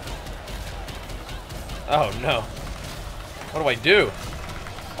 Uh-oh. Oh, no. What do I do?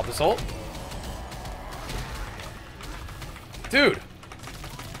 Off this ult? Dude!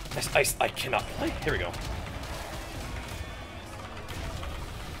 I cannot play. Here we go.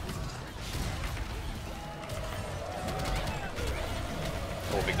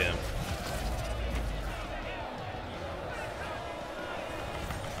 Oh, big damn.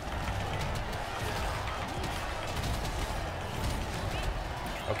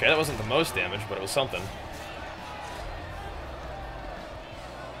 Okay, that wasn't the most damage, but it was something.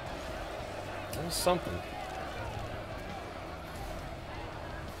 That was something.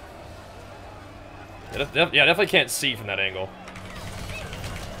 Yeah, definitely can't see from that angle.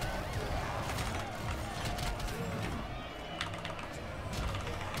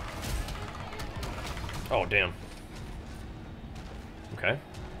 Oh, damn. Okay.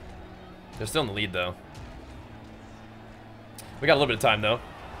 They're still in the lead, though. We got a little bit of time, though.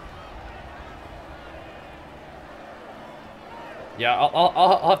 Yeah,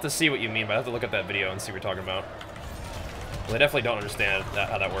 I'll have to see what you mean, but I have to look at that video and see what you're talking about. Well, I definitely don't understand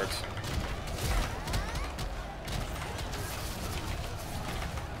how that works.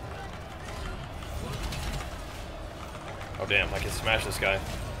 Oh, damn, I can smash this guy.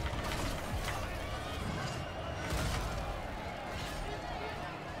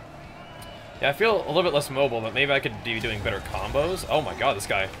 Yeah, I feel a little bit less mobile, but maybe I could be doing better combos. Oh my god, this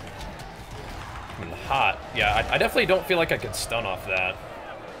guy. Coming hot. Yeah, I definitely don't feel like I could stun off that.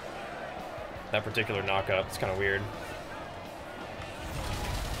 That particular knockup. It's kind of weird.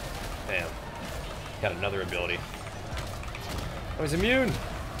 Damn. Got another ability. Oh, he's immune!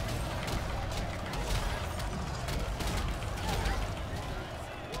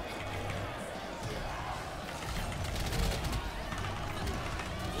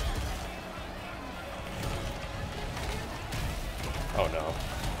 Oh no.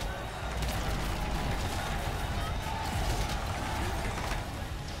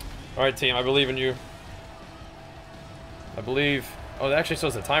 Alright, team, I believe in you. I believe... Oh, it actually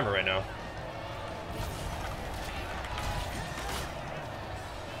shows the timer right now.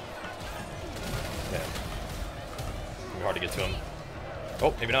 Damn. It's be hard to get to him.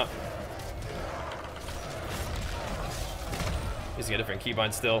 Oh, maybe not. Using a different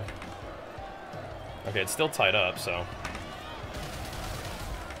keybind still. Okay, it's still tied up, so...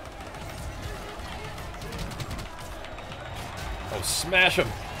 Oh, smash him!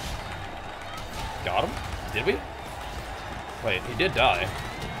 Got him? Did we? Wait, he did die.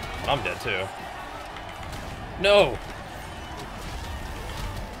 I'm dead too. No!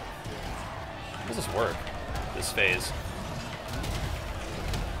 How does this work? This phase.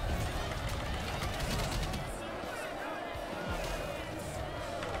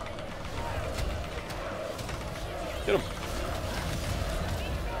 Get him.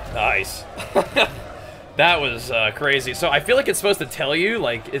 Nice. That was crazy. So I feel like it's supposed to tell you,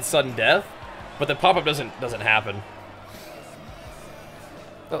 like, it's sudden death, but the pop-up doesn't happen.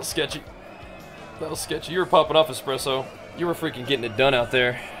 That was sketchy. That was sketchy. You were popping off, Espresso. You were freaking getting it done out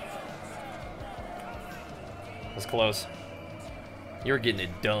there. That's close. You were getting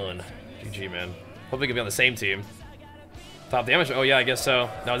it done. GG, man. Hope we can be on the same team. Top damage? Oh, yeah, I guess so.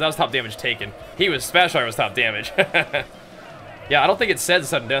 No, that was top damage taken. He was... Spashfire was top damage. Yeah, I don't think it said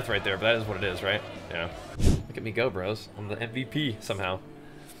sudden death right there, but that is what it is, right? Yeah. Look at me go, bros. I'm the MVP somehow.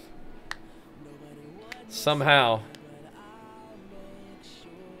 Somehow.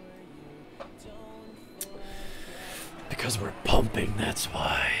 Because we're pumping, that's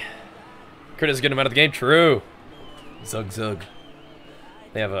why. Crit is getting him out of the game. True. Zug zug.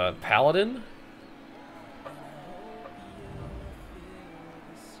 They have a paladin.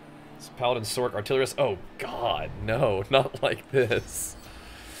 It's paladin, sork, artillerist. Oh god, no, not like this.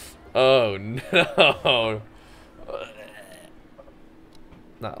 Oh no.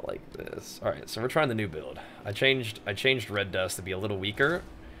 Not like this. Alright, so we're trying the new build. I changed Red Dust to be a little weaker,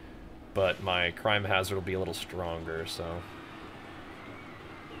 but my crime hazard will be a little stronger, so.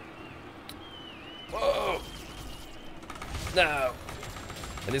 Whoa! No!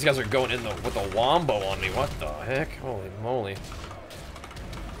 And these guys are going in with a wombo on me. What the heck? Holy moly.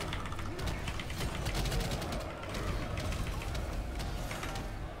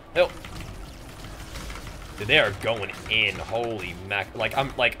 Help! Dude, they are going in. Holy mac. Like,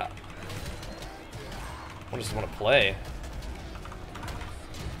 I'm like. I just want to play.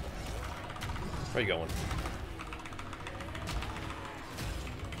 Where are you going?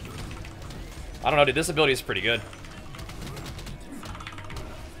 I don't know, dude. This ability is pretty good.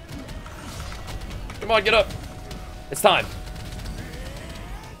 Come on, get up. It's time.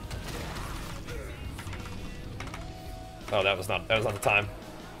 Oh, that was not the time.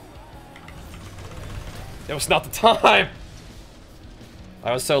 That was not the time.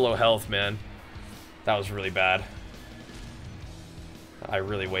 I was so low health, man. That was really bad. I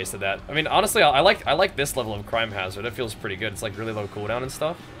really wasted that. I mean, honestly, I like this level of crime hazard. It feels pretty good. It's like really low cooldown and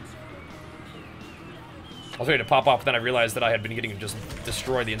stuff. I was ready to pop off, but then I realized that I had been getting just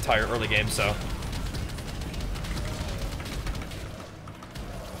destroyed the entire early game, so.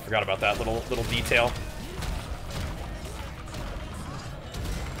 Forgot about that little detail.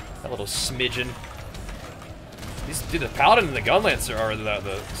 That little smidgen. These, dude, the paladin and the gunlancer, or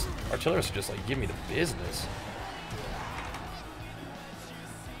the artillerists, are just like, give me the business.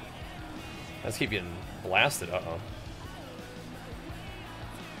 Let's keep getting blasted. Uh-oh.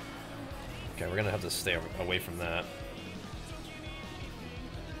 Okay, we're gonna have to stay away from that.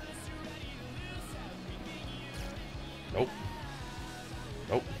 Nope.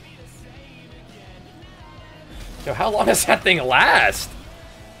 Nope. Yo, how long does that thing last?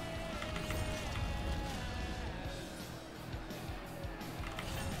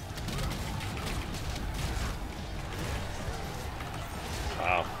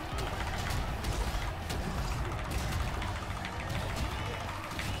 Wow.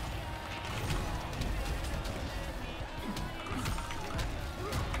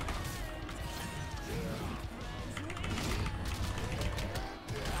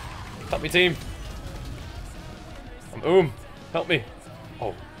 Help me, team. I'm help me.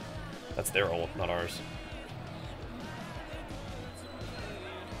 Oh, that's their ult, not ours.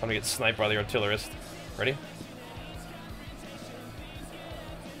 I'm gonna get sniped by the artillerist. Ready?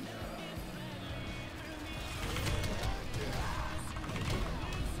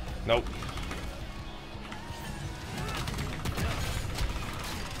 Nope.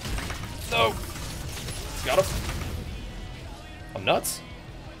 No. Got him. I'm nuts.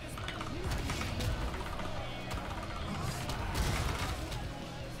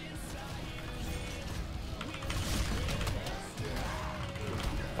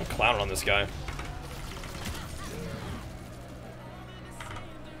 I'm clowning on this guy.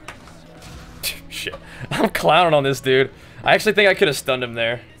 Shit. I'm clowning on this dude. I actually think I could have stunned him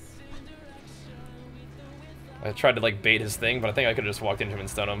there. I tried to like bait his thing, but I think I could have just walked into him and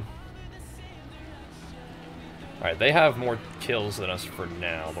stunned him. Alright, they have more kills than us for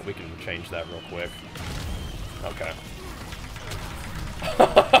now, but we can change that real quick. Okay.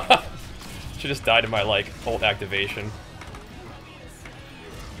 She just died in my, like, ult activation.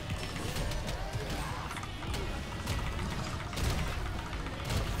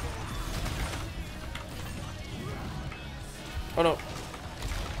 Oh no.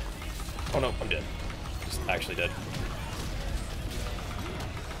 Oh no, I'm dead. Just actually dead.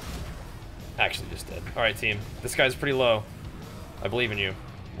 Actually just dead. Alright, team. This guy's pretty low. I believe in you.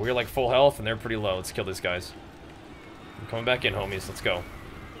 We're like full health and they're pretty low. Let's kill these guys. I'm coming back in, homies. Let's go.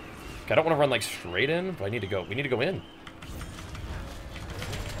 Okay, I don't want to run like straight in, but I need to go. We need to go in.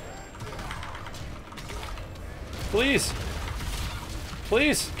 Please.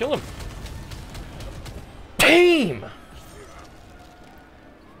 Please, kill him. Lame!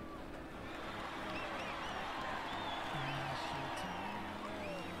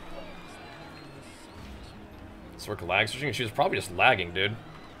 Sork lag switching? She was probably just lagging, dude.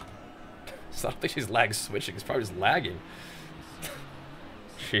 So I don't think she's lag switching. It's probably just lagging.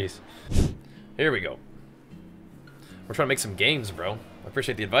 Jeez. Here we go. We're trying to make some games, bro. I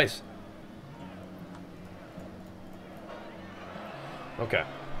appreciate the advice. Okay.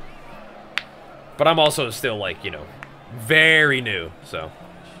 But I'm also still, like, you know, very new, so.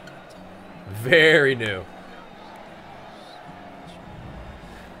 Very new.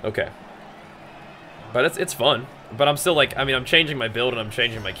 Okay. But it's fun. But I'm still, like, I mean, I'm changing my build and I'm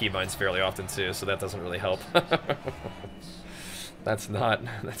changing my keybinds fairly often, too, so that doesn't really help. That's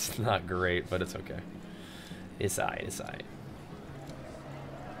not great, but it's okay. It's alright, it's alright.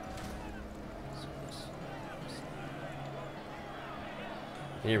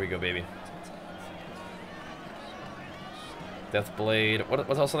 Here we go, baby. Deathblade.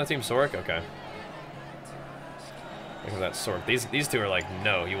 What's else on that team? Sork? Okay. Look at that Sork. These two are like,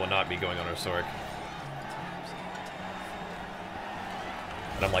 no, you will not be going on our Sork.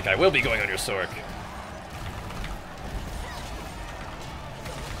 And I'm like, I will be going on your Sork.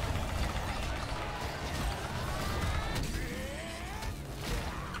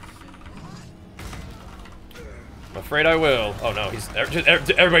 I'm afraid I will. Oh no,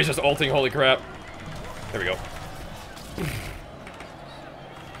 everybody's just ulting, holy crap. There we go.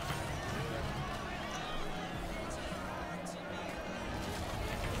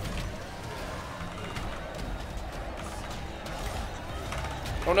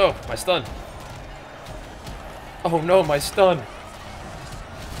 Oh no, my stun. Oh no, my stun.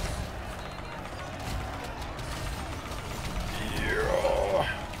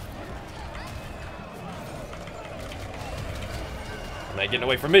 Ain't getting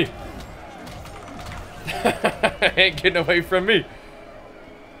away from me. Ain't getting away from me.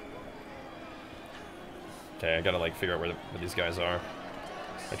 Okay, I gotta like figure out where these guys are.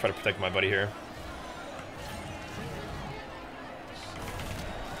 I try to protect my buddy here.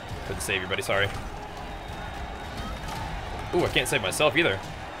 Couldn't save your buddy, sorry. Ooh, I can't save myself either.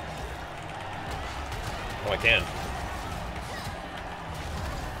 Oh, I can.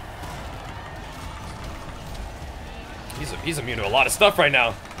 He's immune to a lot of stuff right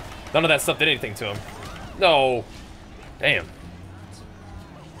now. None of that stuff did anything to him. No. Damn.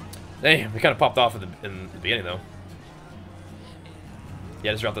 Damn, we kind of popped off in the beginning, though.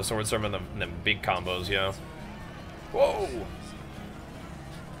 Yeah, just drop the sword storm and the big combos, yeah. Whoa.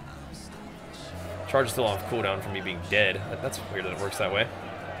 Charge is still off cooldown from me being dead. That's weird that it works that way.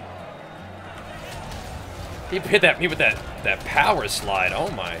 He hit me with that power slide.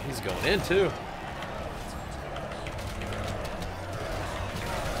 Oh my, he's going in too.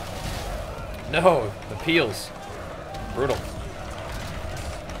 No, the peels. Brutal.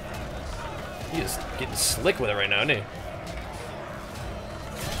 He is getting slick with it right now, isn't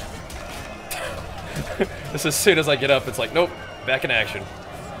he? Just as soon as I get up, it's like, nope, back in action.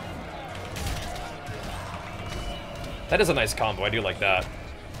 That is a nice combo. I do like that.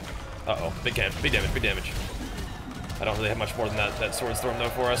 Uh-oh, big damage, big damage, big damage. I don't really have much more than that sword storm though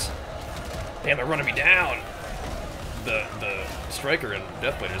for us. Damn, they're running me down. The striker and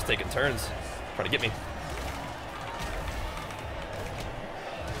Deathblade are just taking turns. Try to get me.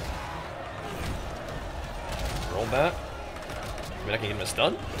 Roll that. I mean, I can get him a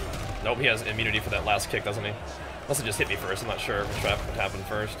stun? Nope, he has immunity for that last kick, doesn't he? Unless it just hit me first. I'm not sure which would happen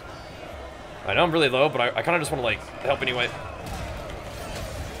first. I know I'm really low, but I kind of just want to, like, help anyway.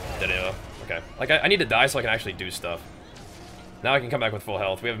 Okay. Like, I need to die so I can actually do stuff. Now I can come back with full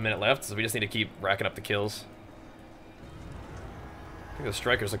health. We have a minute left, so we just need to keep racking up the kills. I think the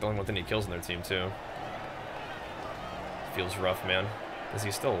striker's like the only one with any kills in their team, too. Feels rough, man. Is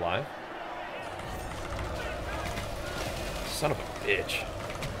he still alive? Son of a bitch.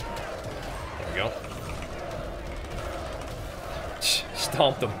 There we go.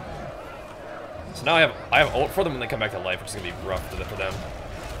 Stomped them. So now I have ult for them when they come back to life, which is going to be rough for them.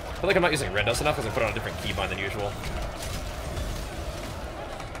 I feel like I'm not using red dust enough because I put on a different keybind than usual.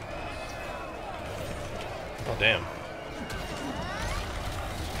 Oh, damn.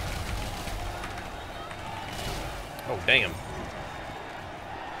 Oh, damn.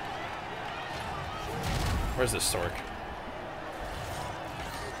 Where's this Sork?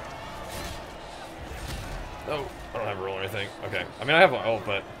 Oh, I don't have a roll or anything. Okay. I mean, I have an ult,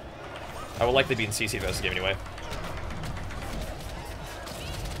 but I will likely be in CC for this game anyway.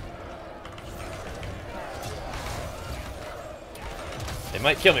 It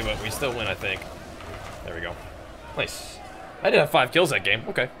might kill me, but we still win, I think. There we go. Nice. I did have 5 kills that game.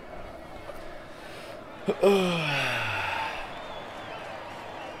 Okay.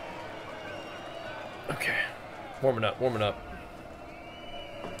 Okay. Warming up, warming up.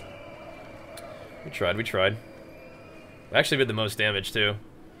 We tried, we tried. I actually did the most damage, too.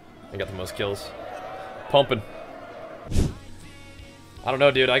 I got the most kills. Pumping. I don't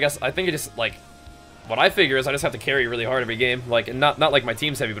know, dude. I think it just, like... What I figure is I just have to carry really hard every game. Like, and not like my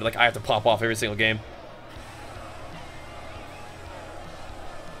team's heavy, but like I have to pop off every single game.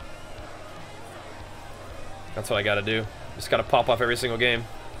 That's what I gotta do. Just gotta pop off every single game.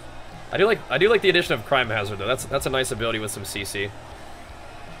 I do like the addition of Crime Hazard, though. That's a nice ability with some CC. It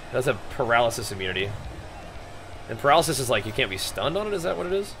does have paralysis immunity. And paralysis is like, you can't be stunned on it? Is that what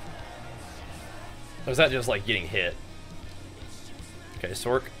it is? Or is that just like getting hit? Okay,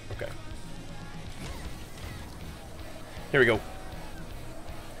 Sork. Okay. Here we go.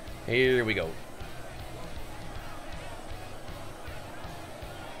 Here we go.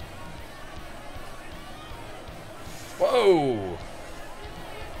 Whoa!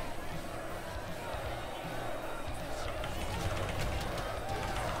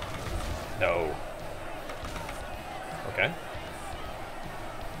 No. Okay.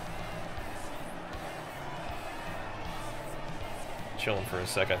 Chilling for a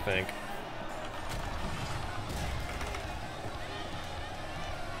sec, I think.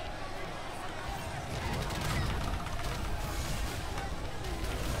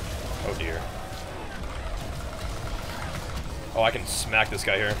 Oh dear. Oh, I can smack this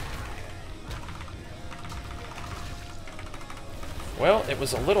guy here. Well, it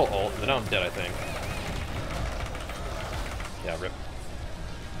was a little ult, but now I'm dead, I think. Yeah, rip.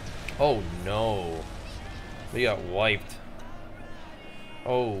 Oh no. We got wiped.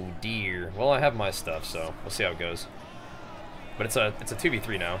 Oh dear. Well, I have my stuff, so we'll see how it goes. But it's a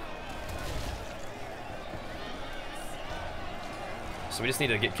 2v3 now. So we just need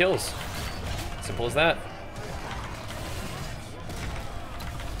to get kills. Simple as that.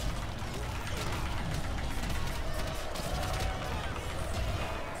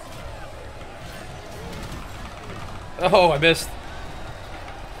 Oh, I missed.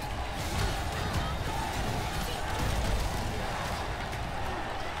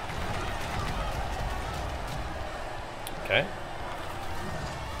 Okay.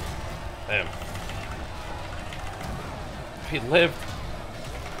 Damn. He lived.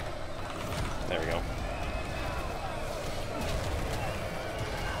 There we go.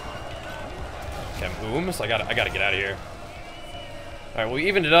 Okay, I'm so I gotta get out of here. Alright, well, we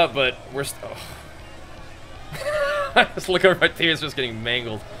evened it up, but we're still. I just look over my team, it's just getting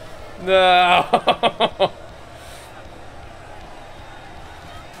mangled. No!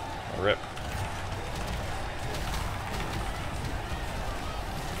 Rip.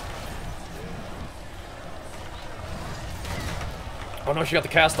 Oh no, she got the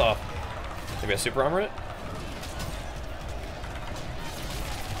cast off. Maybe I super armor it?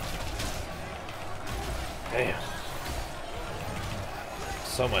 Damn.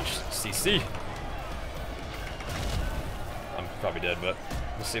 So much CC. I'm probably dead, but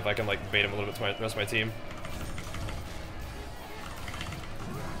let's see if I can like bait him a little bit to the rest of my team.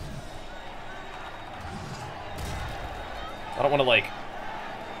 I don't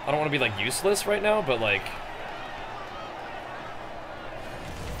want to be like useless right now, but like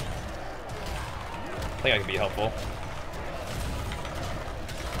I think I can be helpful.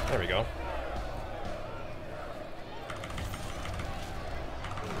 There we go.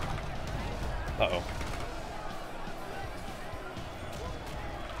 Uh-oh.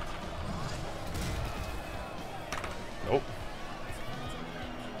 Nope.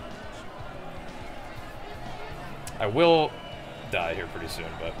 I will die here pretty soon,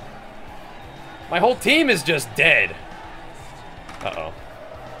 but my whole team is just dead. Uh-oh.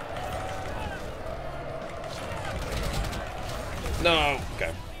 No.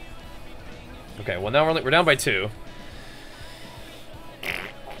 Okay. Okay. Well, now we're down by 2.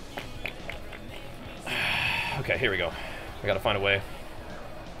 Okay. Here we go. We gotta find a way.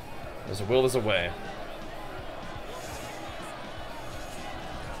 There's a will. There's a way.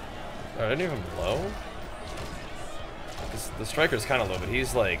 Oh, I didn't even low. The striker's kind of low, but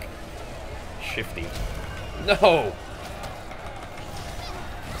he's like shifty. No.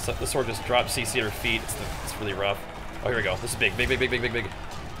 So the sword just dropped CC at her feet. It's really rough. Oh, here we go. This is big. Big.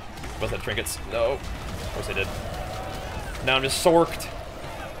 Both had trinkets. No. Of course they did. Now I'm just sorked.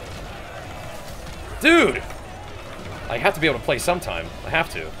 Dude! I have to be able to play sometime. I have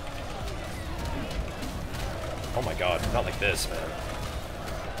to. Oh my god. Not like this, man.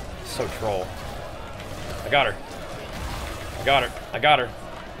 So troll. I got her. I got her. I got her.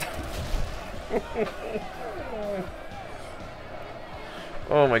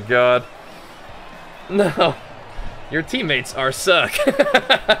 Oh my god. No. Your teammates are suck.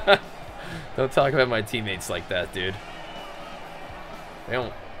 Don't talk about my teammates like that, dude.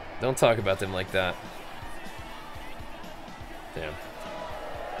 Don't talk about them like that. Damn.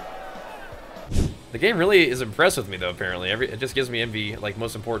 The game really is impressed with me, though, apparently. It just gives me MV, like,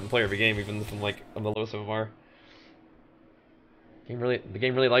 most important player of the game, even if I'm, like, on the lowest MMR. The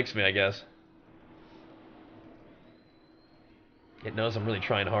game really likes me, I guess. It knows I'm really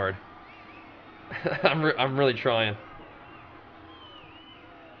trying hard. I'm really trying.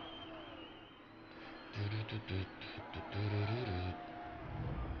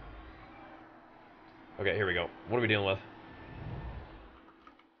 Okay, here we go. What are we dealing with?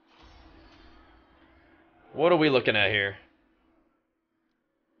 What are we looking at here?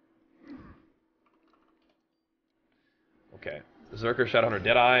 Okay. Berserker, Shadowhunter,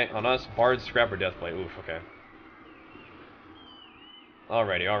 Deadeye on us. Bard, Scrapper, Deathblade. Oof, okay.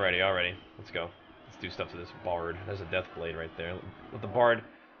 Alrighty. Let's go. Let's do stuff to this Bard. There's a Deathblade right there. Let the Bard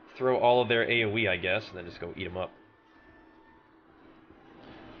throw all of their AoE, I guess, and then just go eat them up.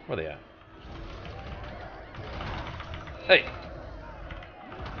 Where are they at? Hey!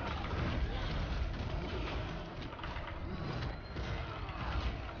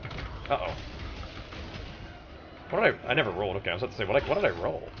 Uh-oh. What did I never rolled. Okay, I was about to say, what did I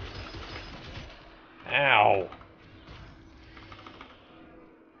roll? Ow!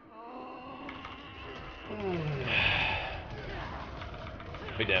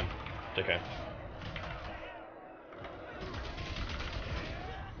 Be damn. Okay.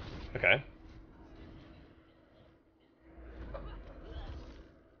 Okay.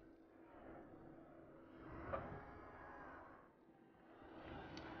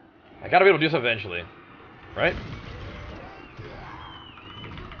 I gotta be able to do this eventually. Right?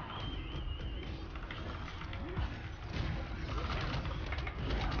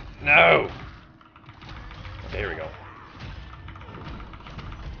 No! Okay, here we go.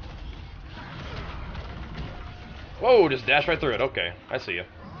 Whoa, just dash right through it. Okay, I see you.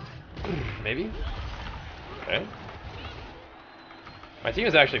 Maybe? Okay. My team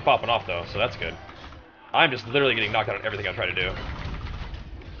is actually popping off, though, so that's good. I'm just literally getting knocked out on everything I try to do.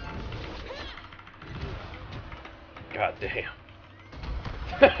 God damn.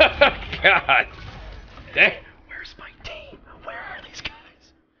 God damn. Where's my team? Where are these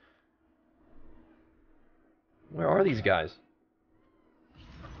guys? Where are these guys?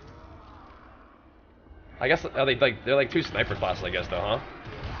 I guess are they like they're like two sniper classes, I guess, though, huh?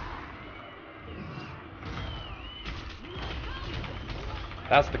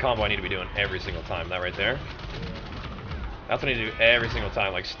 That's the combo I need to be doing every single time. That right there. That's what I need to do every single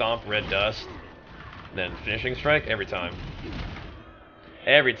time. Like stomp, red dust, then finishing strike every time.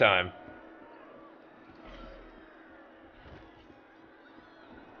 Every time.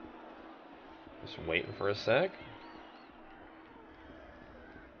 Just waiting for a sec.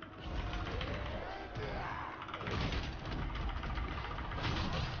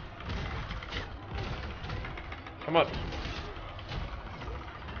 Come on.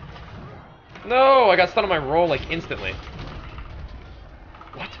 No, I got stunned on my roll like instantly.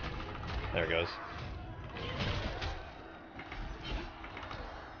 What? There it goes.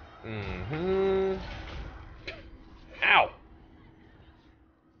 Mm-hmm. Ow.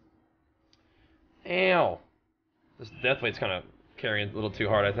 Ow. This Deathblade's kind of carrying a little too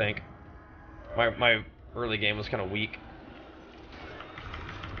hard, I think. My early game was kind of weak.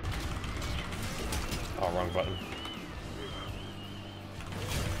 Oh, wrong button.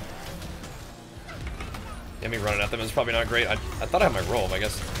 Yeah, me running at them is probably not great. I thought I had my roll, but I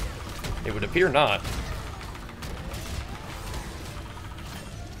guess it would appear not.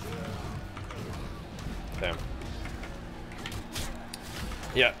 Damn.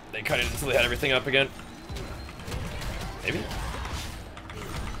 Yeah, they cut it until they had everything up again. Maybe?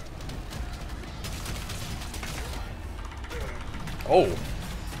 Oh.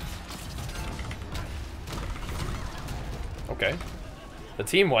 Okay. The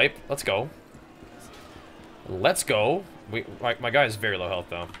team wipe. Let's go. Let's go. My guy is very low health,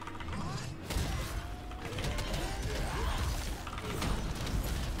 though.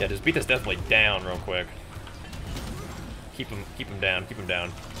 Yeah, just beat this Deathblade down real quick. Keep him down, keep him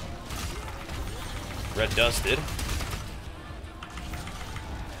down. Red dusted.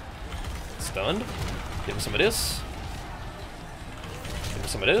 Stunned. Give him some of this. Give him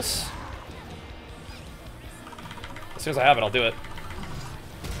some of this. As soon as I have it, I'll do it.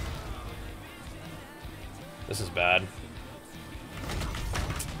 This is bad.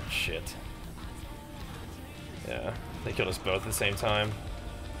 Shit. Yeah, they killed us both at the same time.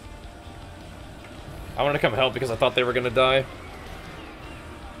 I wanted to come help because I thought they were gonna die.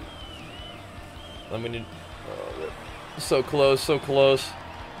 Then we need... Oh, so close, so close.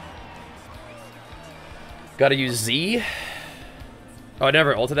 Gotta use Z. Oh, I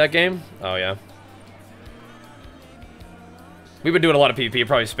never ulted that game? Oh, yeah. We've been doing a lot of PvP,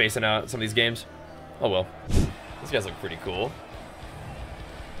 probably spacing out some of these games. Oh, well. These guys look pretty cool.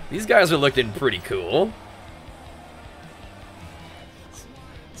 These guys are looking pretty cool.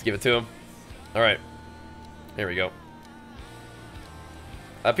 Let's give it to him. Alright. Here we go.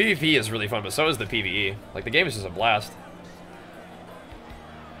 PvP is really fun, but so is the PvE. Like, the game is just a blast.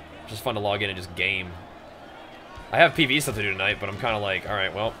 Just fun to log in and just game. I have PvE stuff to do tonight, but I'm kind of like,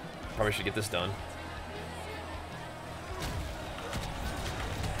 alright, well, probably should get this done.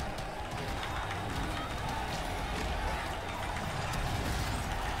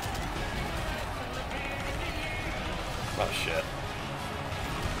 Oh, shit.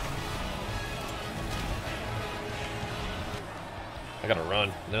 I gotta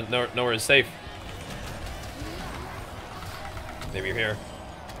run. Nowhere is safe. Maybe you're here.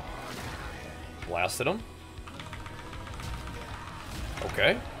 Blasted him.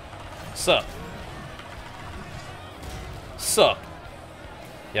 Okay. Sup. Sup.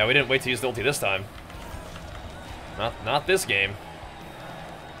 Yeah, we didn't wait to use the ulti this time. Not this game.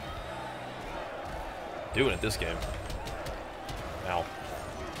 Doing it this game. Ow.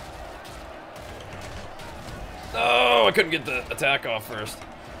 Oh, I couldn't get the attack off first.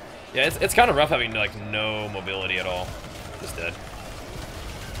 Yeah, it's kind of rough having, like, no mobility at all. Just dead.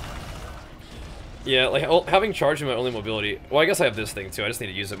 Yeah, like, having charge in my only mobility... Well, I guess I have this thing, too. I just need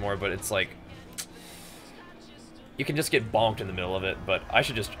to use it more, but it's like... You can just get bonked in the middle of it, but I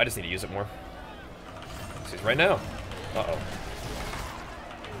just need to use it more. See, right now. Uh-oh.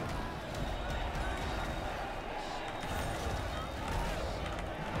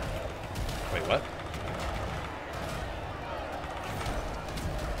 Wait, what?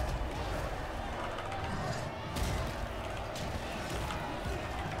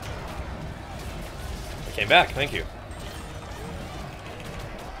 I came back, thank you.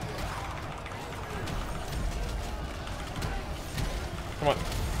 Come on.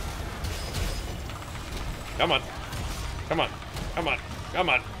 Come on. Come on. Come on. Come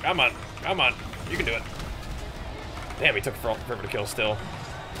on. Come on. Come on. You can do it. Damn, he took forever to kill still.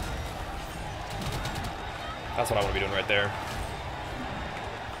 That's what I want to be doing right there.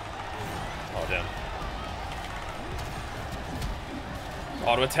 Oh, damn.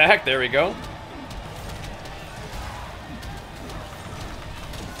 Auto attack, there we go.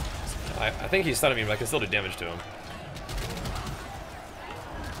 I think he's stunning me, but I can still do damage to him.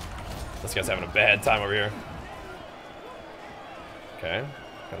 This guy's having a bad time over here. Okay.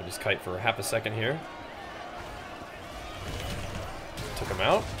 Gotta just kite for half a second here. Took him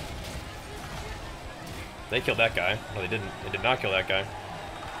out. They killed that guy. No, they didn't. They did not kill that guy.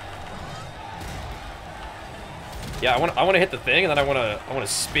 Yeah, I want to hit the thing, and then I want to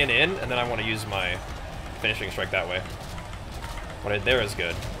spin in, and then I want to use my finishing strike that way. What I did there is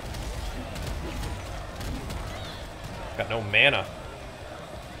good. Got no mana.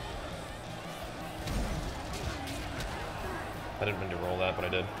 I didn't mean to roll that, but I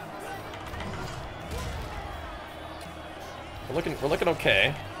did. We're looking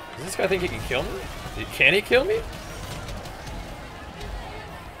okay. Does this guy think he can kill me? Can he kill me?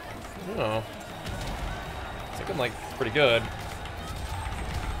 I don't know. It's looking like pretty good.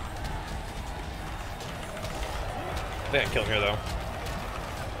 I think I can kill him here though.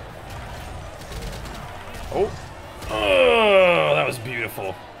 Oh. Oh, that was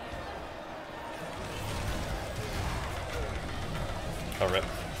beautiful. Oh, rip.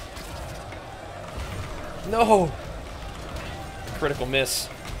 No! Critical miss.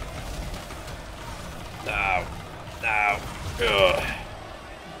 No. No. Ugh.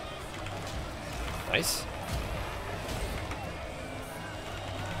 Nice.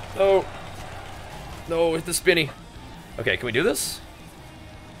 No. No, hit the spinny. Okay, can we do this?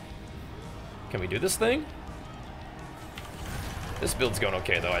 Can we do this thing? This build's going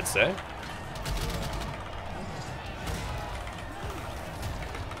okay, though, I'd say.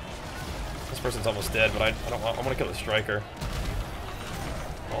 This person's almost dead, but I want to kill the striker.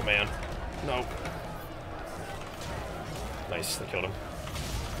 Oh, man. No. Nice, they killed him.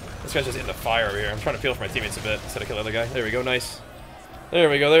 This guy's just in the fire over here. I'm trying to peel for my teammates a bit instead of kill the other guy. There we go, nice. There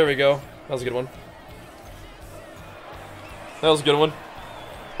we go, there we go. That was a good one. That was a good one.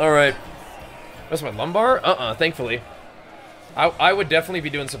 Alright. That's my lumbar? Thankfully. I would definitely be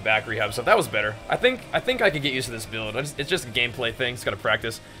doing some back rehab stuff. That was better. I think I could get used to this build. It's just a gameplay thing. It's gotta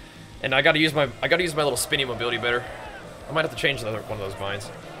practice. And I gotta use my little spinny mobility better. I might have to change one of those mines.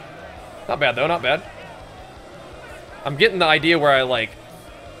 Not bad though, not bad. I'm getting the idea where I like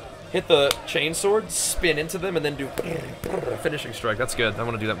Hit the chain sword, spin into them, and then do finishing strike. That's good. I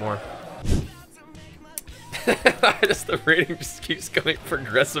want to do that more. The rating just keeps going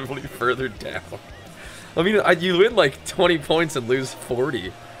progressively further down. I mean, you win like 20 points and lose 40.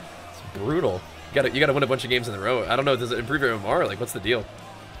 It's brutal. You gotta win a bunch of games in a row. I don't know. Does it improve your MMR? Like, what's the deal?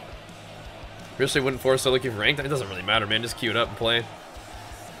 Really wouldn't force solo queue for ranked. It doesn't really matter, man. Just queue it up and play.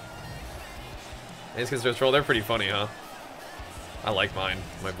 These kids just troll. They're pretty funny, huh? I like mine.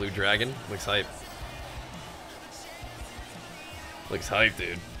 My blue dragon looks hype. Looks hype,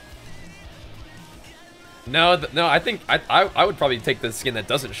 dude. No, no. I think I would probably take the skin that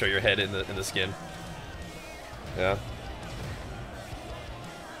doesn't show your head in the skin. Yeah.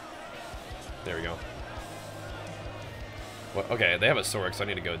 There we go. What? Okay, they have a sword, so I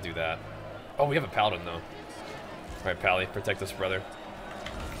need to go do that. Oh, we have a paladin though. All right, Pally, protect us, brother.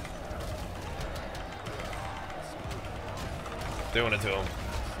 Doing it to him.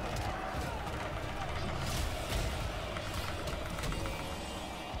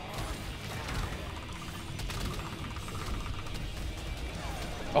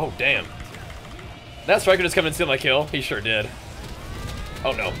 Oh, damn. That striker just come and steal my kill. He sure did.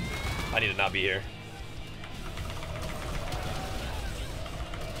 Oh, no. I need to not be here.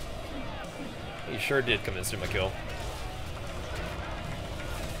 He sure did come and steal my kill.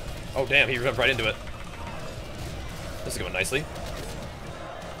 Oh, damn. He jumped right into it. This is going nicely.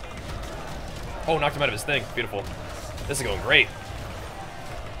 Oh, knocked him out of his thing. Beautiful. This is going great.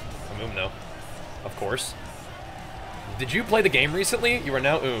 I'm now. Of course. Did you play the game recently? You are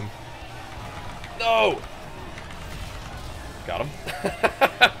now No! Got him.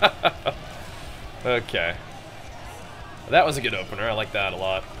 Okay. That was a good opener. I like that a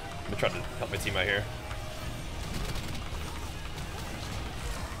lot. I'm trying to help my team out here.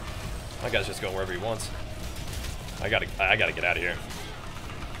 My guy's just going wherever he wants. I gotta get out of here.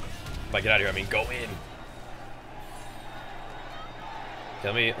 By get out of here, I mean go in.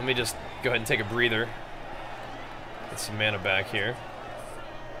 Okay, let me just go ahead and take a breather. Get some mana back here.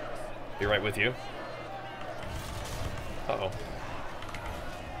 Be right with you. Uh-oh.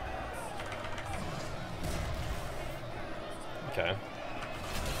 Okay.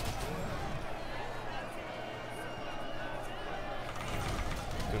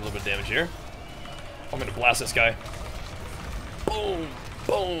 Doing a little bit of damage here. I'm gonna blast this guy. Boom!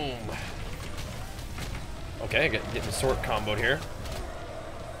 Boom! Okay, getting the sword comboed here.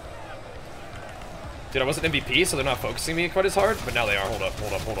 Dude, I wasn't MVP, so they're not focusing me quite as hard, but now they are. Hold up,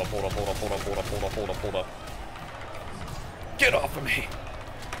 hold up, hold up, hold up, hold up, hold up, hold up, hold up, hold up, hold up. Get off of me!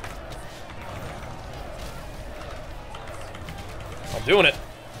 I'm doing it.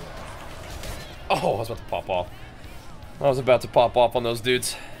 Oh, I was about to pop off. I was about to pop off on those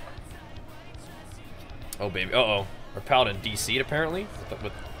dudes. Oh, baby. Uh-oh. Our paladin DC'd, apparently,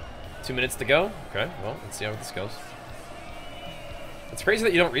 with 2 minutes to go. Okay, well, let's see how this goes. It's crazy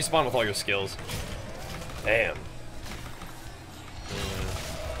that you don't respawn with all your skills. Damn.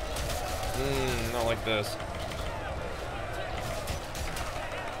 Not like this.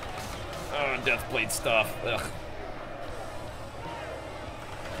 Oh, Deathblade stuff. Ugh.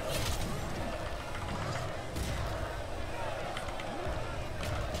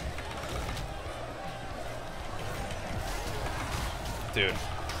 Dude.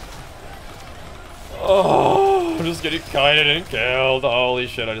 Oh, I'm just getting kited and killed. Holy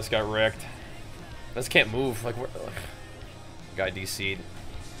shit, I just got wrecked. I just can't move. Like, guy DC'd.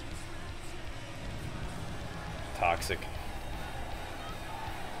 Toxic.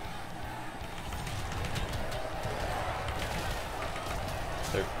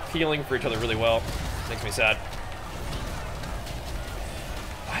 They're healing for each other really well. Makes me sad.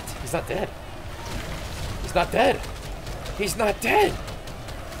 What? He's not dead. He's not dead. He's not dead!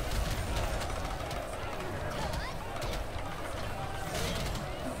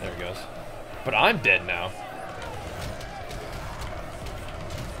 There he goes. But I'm dead now.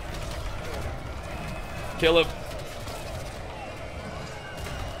 Kill him.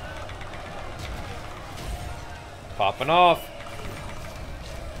 Popping off.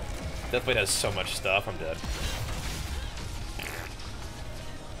 Deathblade has so much stuff. I'm dead.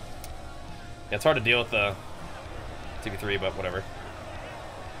 Yeah, it's hard to deal with the TP3, but whatever.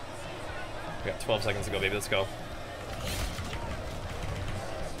 We got 12 seconds to go, baby. Let's go.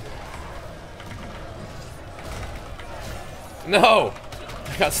 No!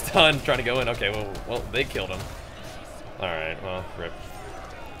 I got stunned trying to go in. Okay, well, they killed him. Alright, well, rip.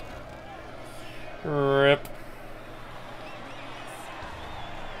 Rip.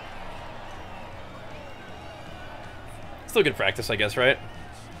 Still good practice, I guess, right?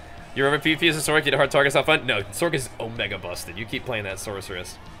 You remember PvP as a Sork, you had hard targets, not fun? No, Sork is omega busted. You keep playing that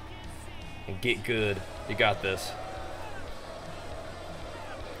Sorceress. And get good. You got this.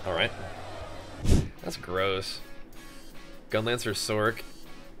 Alright. That's gross. Gunlancer Sork.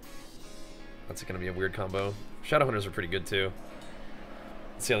 That's gonna be a weird combo. Shadowhunters are pretty good too.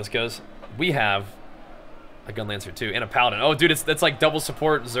 Let's see how this goes. We have a Gunlancer too, and a Paladin. Oh, dude, that's like double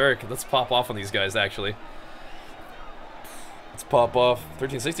support Zerk. Let's pop off on these guys, actually. Let's pop off.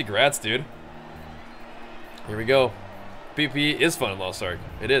 1360 grats, dude. Here we go. PvP is fun in Lost Ark.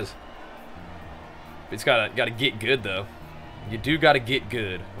 It is. But it's gotta get good though. You do gotta get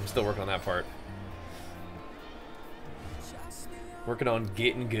good. I'm still working on that part. Working on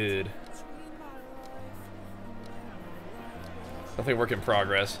getting good. Definitely work in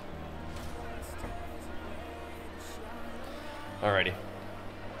progress. Alrighty.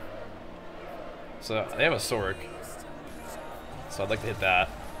 So they have a Sork. So I'd like to hit that.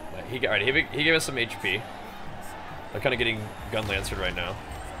 He gave us some HP. They're kind of getting gun lancered right now.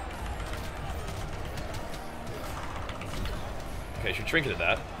 Okay, she trinketed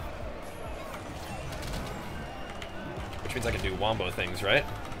that. Which means I can do wombo things, right?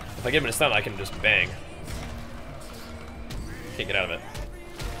 If I get him in a stun, I can just bang. Can't get out of it.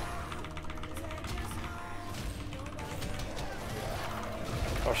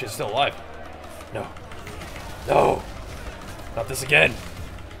 Oh, she's still alive. No. No! Not this again!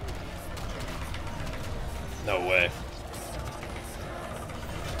 No way.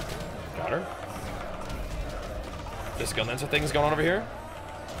 Got her. This gun lancer thing's going on over here.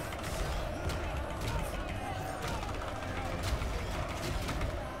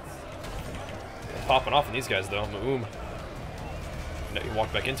 I'm popping off on these guys though. Boom. You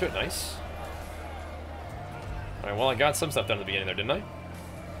walked back into it. Nice. Alright, well, I got some stuff done at the beginning there, didn't I?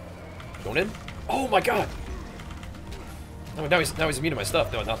 Going in? Oh my god! No, now he's immune to my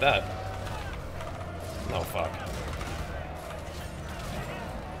stuff. No, not that. Oh fuck.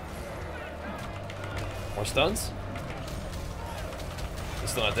 More stuns? He's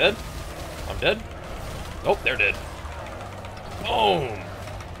still not dead? I'm dead? Nope, they're dead. Boom!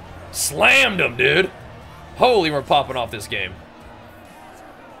 Slammed him, dude! Holy, we're popping off this game.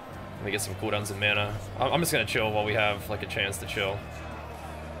 Let me get some cooldowns and mana. I'm just gonna chill while we have like a chance to chill.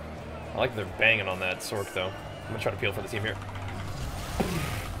 I like that they're banging on that Sork though. I'm gonna try to peel for the team here.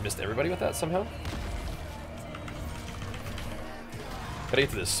 Missed everybody with that somehow. Gotta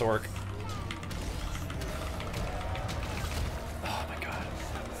get to this Sork. Oh my god.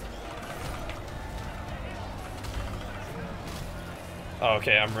 Oh,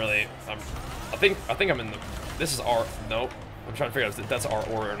 okay, I think I'm in the. This is our. Nope. I'm trying to figure out if that's our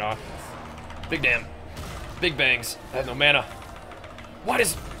aura or not. Big damn. Big bangs. I have no mana. Why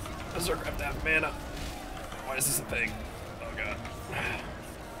does Berserker have to have mana? Why is this a thing? Oh god.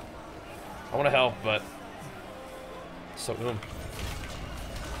 I want to help, but so boom.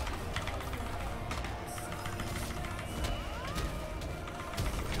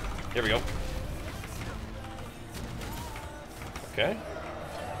 Here we go. Okay.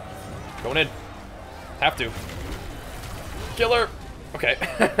 Going in. Have to. Killer. Okay.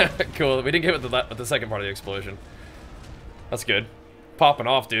 Cool. We didn't get with the second part of the explosion. That's good. Popping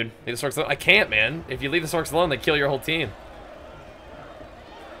off, dude. Leave the Sorks alone. I can't, man. If you leave the Sorks alone, they kill your whole team.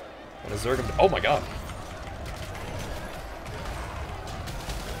 What is Zerg? Oh my god.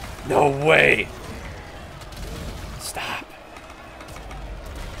 No way. Stop.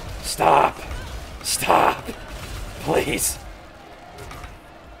 Stop. Stop. Please.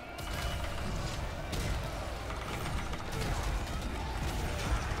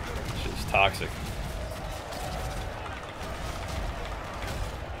 She's toxic.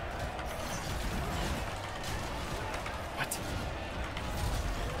 What?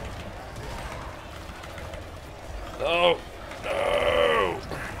 No. No.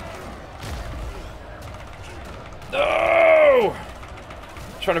 No.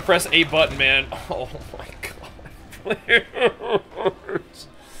 Trying to press A button, man. Oh my god. Please.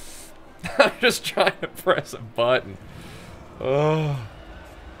 I'm just trying to press a button. Oh.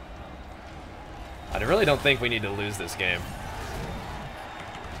 I really don't think we need to lose this game.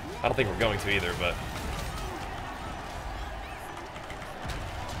 I don't think we're going to either, but...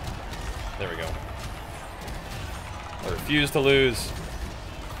 There we go. I refuse to lose.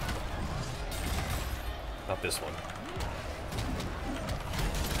 Not this one.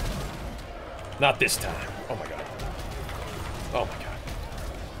 Not this time. Oh my god. Oh my god.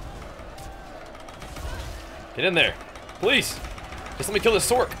 Get in there. Please. Just let me kill this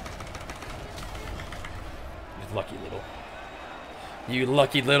Sork. You lucky little. You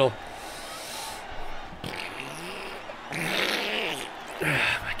lucky little. Oh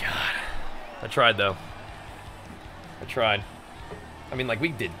my god. I tried though. I tried. I mean, like, we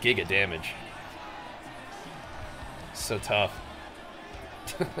did giga damage. So tough.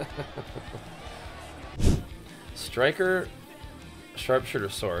 Striker, Sharpshooter,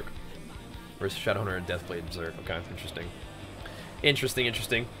 Sork versus Shadowhunter and Deathblade Berserk. Okay, interesting. Interesting,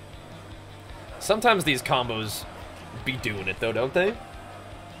 interesting. Sometimes these combos be doing it, though, don't they?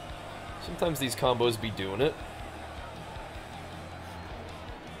 Sometimes these combos be doing it.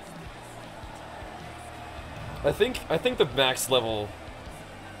 I think the max level...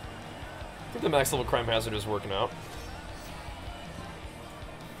 I think the max level Crime Hazard is working out.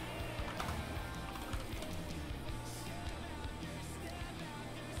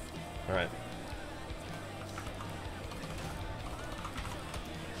 Alright.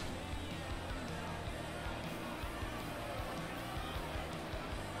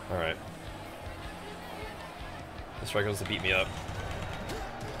 Alright. The striker wants to beat me up.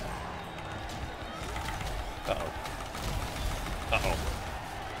 Uh-oh. Uh-oh.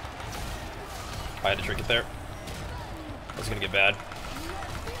 I had to trick it there. That's gonna get bad.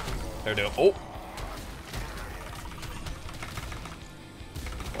 There we go. Oh!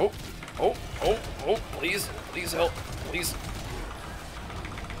 Oh! Oh! Oh! Oh! Please! Please help! Please! This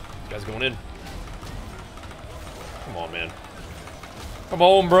guy's going in. Come on, man. Come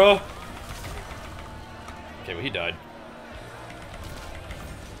on, bro! Okay, well, he died.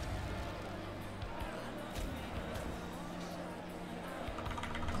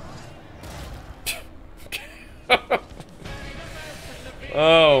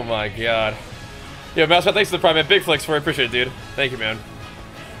 Oh my god. Yeah, Mousepad, thanks for the prime, man. Big flex for it. Appreciate it, dude. Thank you, man.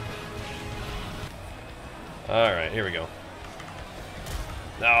 Alright, here we go.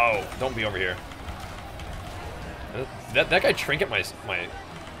 No, don't be over here. That guy trinket my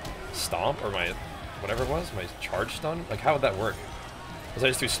stomp, or my whatever it was, my charge stun? Like, how would that work? Was I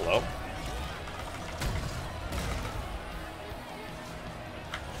just too slow?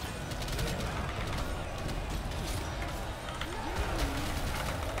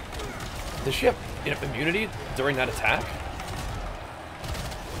 Does she have immunity during that attack?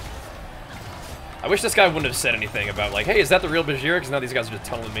 I wish this guy wouldn't have said anything about, like, hey, is that the real Bajheera? Because now these guys are just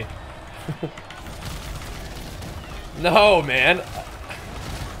telling me. No, man.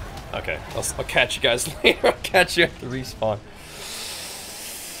 Okay, I'll catch you guys later. I'll catch you at the respawn.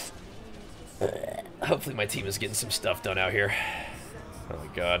 Hopefully my team is getting some stuff done out here. Oh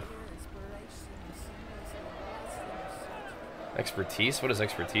my god. Expertise? What does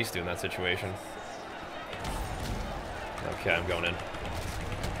expertise do in that situation? Okay, I'm going in.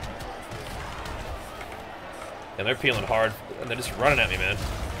 And they're peeling hard, and they're just running at me, man.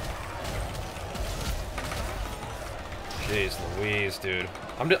 Jeez Louise, dude.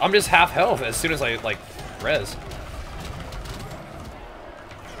 I'm just half health as soon as I, like, res.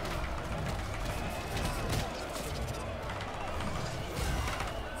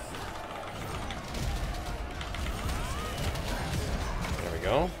 There we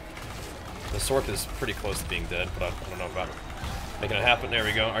go. The Sork is pretty close to being dead, but I don't know about making it happen. There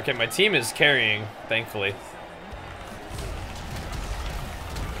we go. Okay, my team is carrying, thankfully.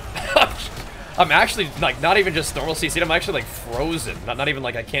 I'm actually, like, not even just normal CC, I'm actually, like, frozen. Not even,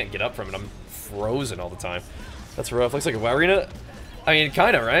 like, I can't get up from it. I'm frozen all the time. That's rough. Looks like a WoW arena. I mean,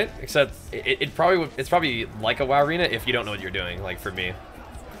 kind of, right? Except, it's probably like a WoW arena if you don't know what you're doing, like, for me.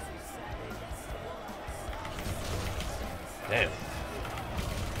 Damn.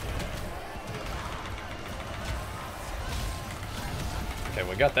 Okay,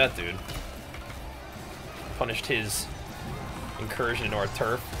 we got that dude. Punished his incursion into our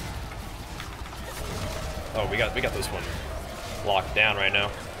turf. Oh, we got this one locked down right now.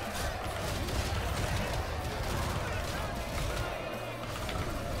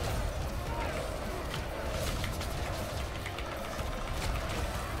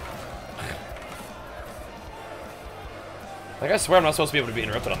 Like, I swear I'm not supposed to be able to be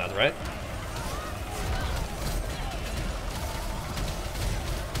interrupted on that, right?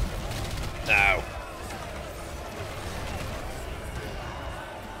 No.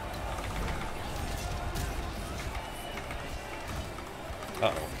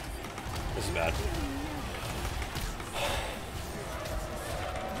 Uh-oh. This is bad.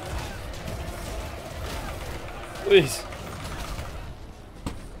 Please.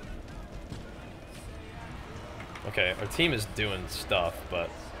 Okay, our team is doing stuff,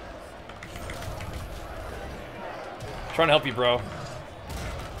 but... I'm trying to help you, bro.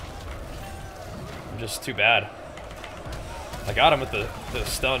 I'm just too bad. I got him with the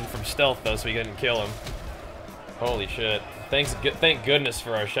stun from stealth, though, so we couldn't kill him. Holy shit. Thank goodness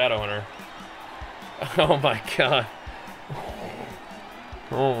for our Shadowhunter. Oh my god.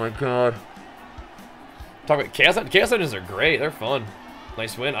 Oh my god. Talk about Chaos Engines are great. They're fun.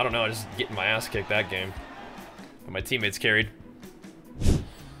 Nice win. I don't know. Just getting my ass kicked that game. But my teammates carried.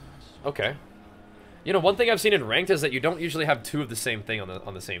 Okay. You know, one thing I've seen in ranked is that you don't usually have two of the same thing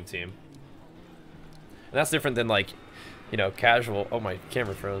on the same team. And that's different than, like, you know, casual. Oh, my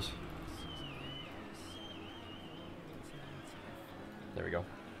camera froze. There we go.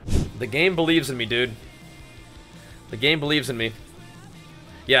 The game believes in me, dude. The game believes in me.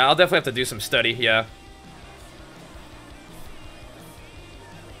 Yeah, I'll definitely have to do some study, yeah.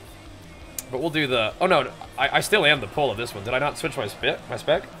 But we'll do the... Oh, no, I still am the pull of this one. Did I not switch my spec? My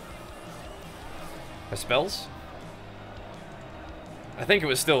spells? I think it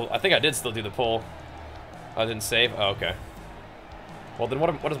was still... I think I did still do the pull. I didn't save? Oh, okay. Well, then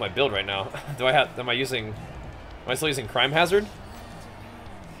what is my build right now? Am I still using Crime Hazard?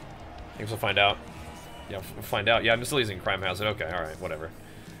 I think we'll find out. Yeah, we'll find out. Yeah, I'm still using Crime Hazard. Okay, alright, whatever.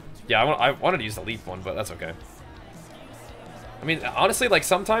 Yeah, I wanted to use the Leap one, but that's okay. I mean, honestly, like,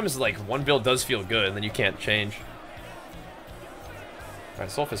 sometimes, like, one build does feel good, and then you can't change.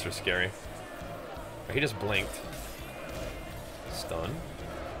 Alright, Soulfists are scary. Right, he just blinked. Stun.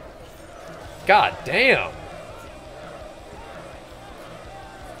 God damn!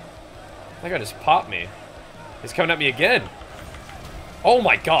 That guy just popped me. He's coming at me again! Oh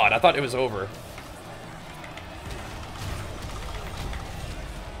my god, I thought it was over.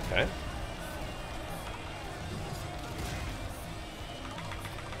 Okay.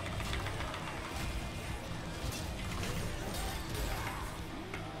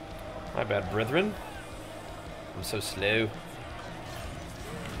 My bad, brethren. I'm so slow.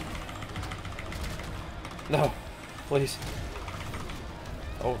 No, please.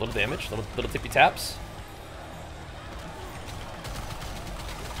 Oh, a little damage, little tippy taps.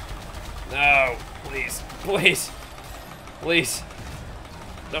 No, please, please, please.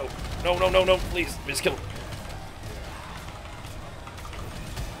 No, no, no, no, no, please, just kill him.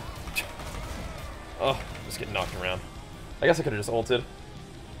 Oh, just getting knocked around. I guess I could have just ulted.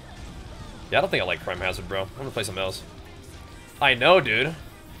 Yeah, I don't think I like Crime Hazard, bro. I'm gonna play something else. I know, dude.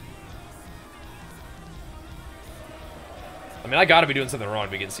 I mean, I gotta be doing something wrong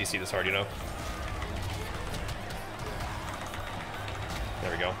to be getting CC this hard, you know?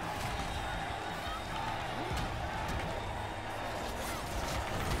 There we go.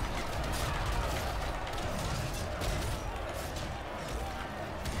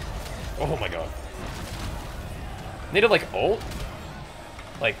 Oh my god. Need to, like, ult?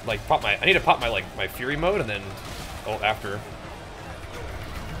 Like pop my... I need to pop my, like, my Fury mode and then ult after.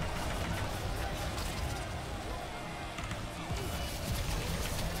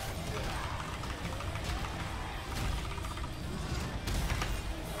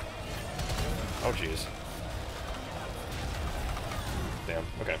 Oh, jeez. Damn,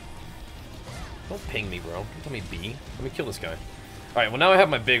 okay. Don't ping me, bro. Don't tell me B. Let me kill this guy. Alright, well now I have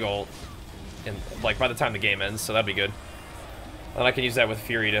my big ult. And, like, by the time the game ends, so that'd be good. And I can use that with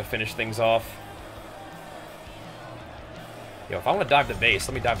Fury to finish things off. Yo, if I want to dive the base,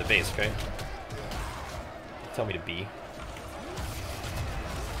 let me dive the base, okay? Tell me to B.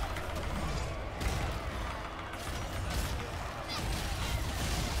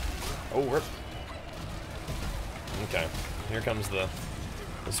 Oh, we're... Okay. Here comes the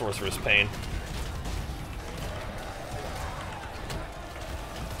Sorcerer's Pain.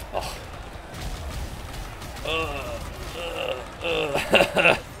 Oh.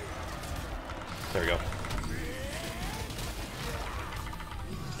 There we go.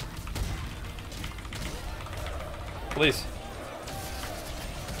 Please.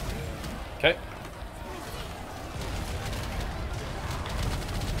 Okay.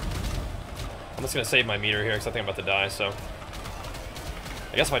 I'm just gonna save my meter here because I think I'm about to die, so...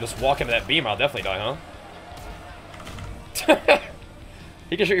 I guess if I just walk into that beam, I'll definitely die, huh?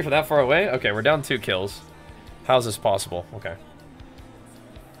 He can shoot you from that far away? Okay, we're down 2 kills. How is this possible? Okay.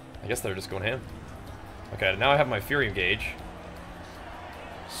 I guess they're just going ham. Okay, now I have my Fury Engage.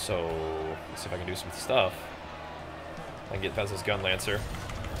 So, let's see if I can do some stuff. I can get past this Gun Lancer.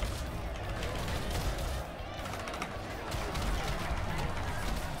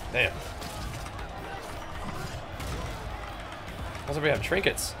 Damn. How's everybody have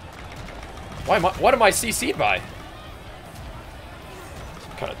trinkets? What am I CC'd by?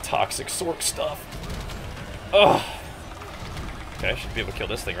 Some kind of toxic Sork stuff. Ugh. Okay, I should be able to kill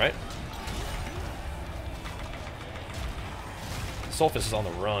this thing, right? Soulfist is on the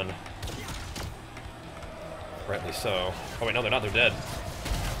run. Rightly so. Oh wait, no, they're not. They're dead.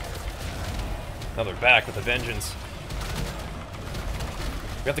 Now they're back with a vengeance.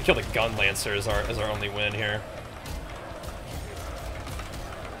 We have to kill the Gun Lancer as our only win here.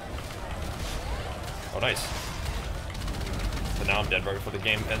 Oh, nice. So now I'm dead right before the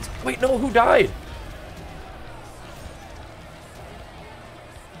game ends. Wait, no, who died?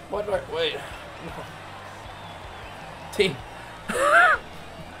 What? Wait. No. Team.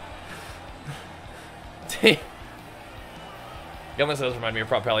 Team. Gunless does remind me of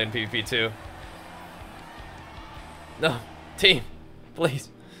Prop Pally in PvP too. No. Team. Please.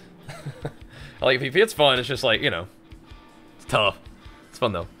 I like PvP, it's fun, it's just like, you know. It's tough. It's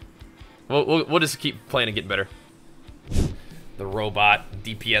fun though. We'll just keep playing and getting better. The robot,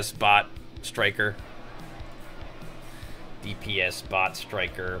 DPS bot, striker. DPS bot,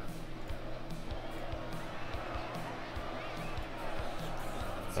 striker.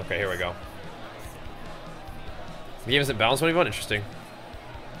 Okay, here we go. The game isn't balanced 21? Interesting.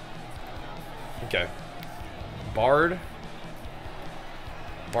 Okay. Bard.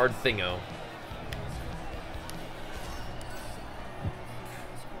 Bard Thingo.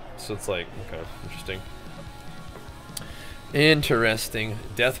 So it's like, okay, interesting. Interesting.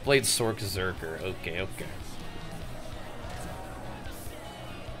 Deathblade Sork Berserker. Okay, okay.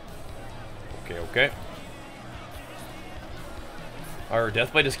 Okay. Our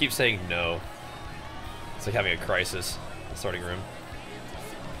Deathblade just keeps saying no. It's like having a crisis in the starting room.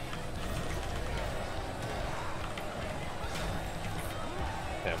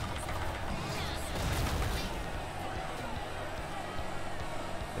 Yeah.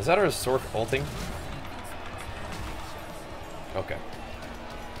 Is that our Sork ulting? Okay.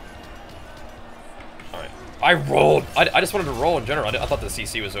 Alright. I rolled! I just wanted to roll in general. I thought the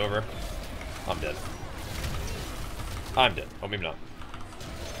CC was over. I'm dead. I'm dead. Oh, maybe not.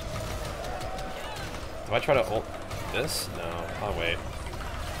 Do I try to ult this? No. I'll wait.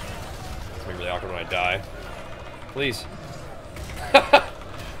 It's gonna be really awkward when I die. Please.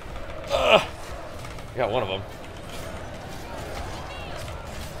 I got one of them.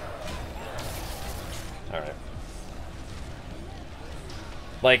 Alright.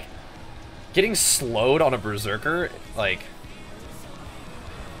 Like, getting slowed on a Berserker, like...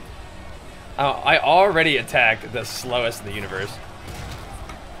 I already attack the slowest in the universe.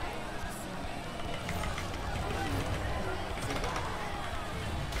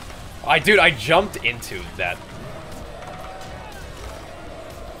 Dude, I jumped into that.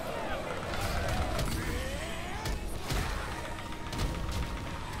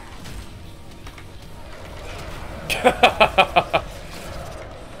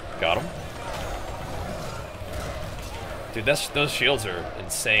 Got him. Dude, those shields are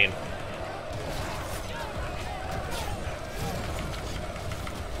insane.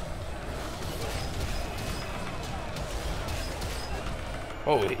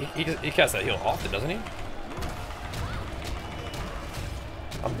 Oh, he casts that heal often, doesn't he?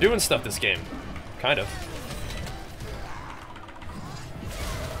 I'm doing stuff this game. Kind of.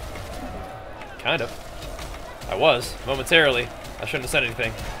 Kind of. I was, momentarily. I shouldn't have said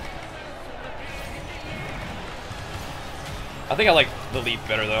anything. I think I like the leap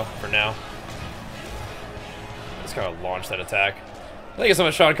better, though, for now. Just gotta launch that attack. Thank you so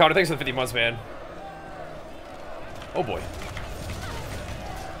much, Sean Connor. Thanks for the 50 months, man. Oh, boy.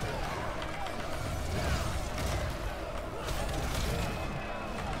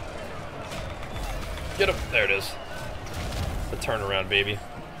 Get him. There it is. The turnaround, baby.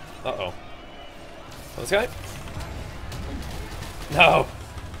 Uh-oh. Oh, this guy? No.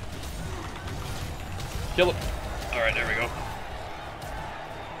 Kill him. Alright, there we go.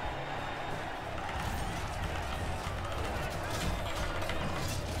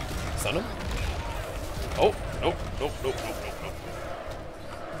 Stun him? Oh, nope, nope, nope, nope, nope, nope.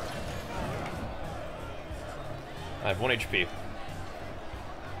 I have 1 HP.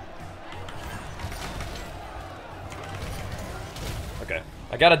 Okay.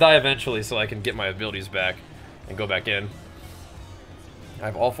 I gotta die eventually so I can get my abilities back and go back in. I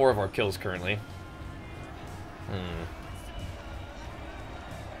have all 4 of our kills currently.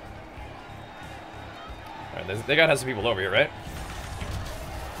 Alright, they gotta have some people over here, right?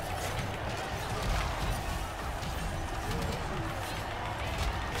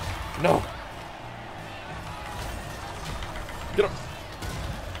 No! Get him!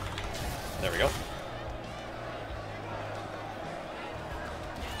 There we go.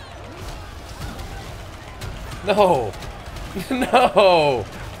 No! No!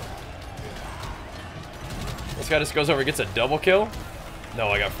 This guy just goes over and gets a double kill? No,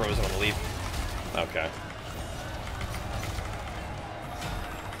 I got frozen on the leap. Okay.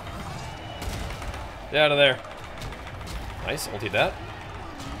 Get out of there. Nice, ultied that.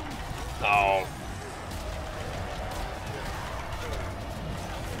 Oh.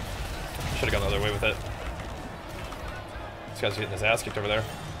 Should have gone the other way with it. This guy's getting his ass kicked over there.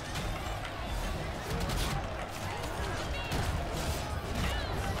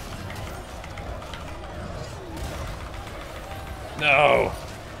 No.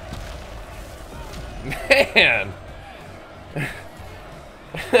 Man.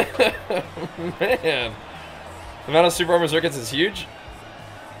 Man. The amount of super armor circuits is huge.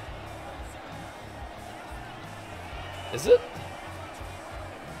 Is it?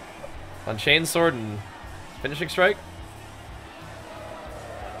 On chain sword and finishing strike?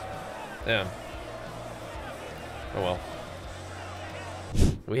 Yeah. Oh well.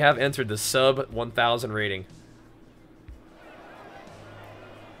 We have entered the sub 1000 rating.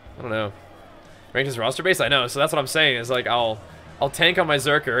 I don't know. Ranked is roster based? I know, so that's what I'm saying, is like I'll tank on my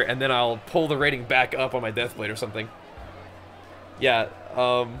Berserker and then I'll pull the rating back up on my Deathblade or something. Yeah,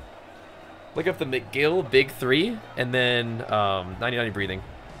 look up the McGill Big 3 and then 90-90 breathing.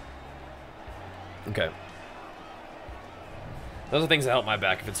 Okay. Those are things that help my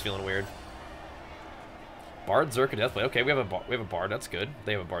back if it's feeling weird. Bard, Zerka, Deathblade. Okay, we have a Bard. That's good.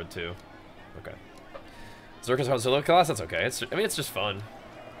 They have a Bard too. Okay. Zerka's on solo class. That's okay. I mean, it's just fun.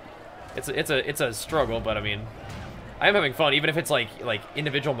 It's a struggle, but I mean, I am having fun, even if it's like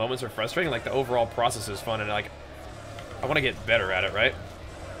individual moments are frustrating. Like the overall process is fun, and like I want to get better at it, right?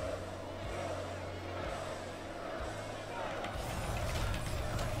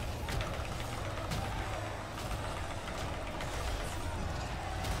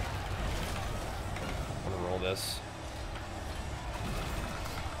 This.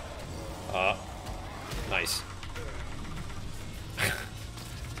 Nice.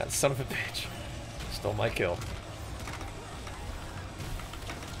 That son of a bitch stole my kill.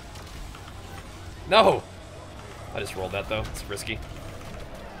 No! I just rolled that though. It's risky.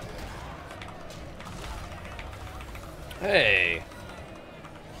 Hey.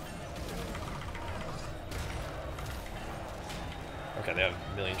 Okay, they have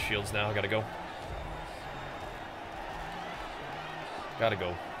a million shields now. I gotta go. Gotta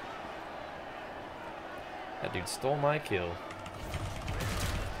go. That dude stole my kill.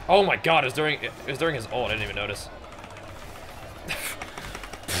 Oh my god, it was during his ult. I didn't even notice.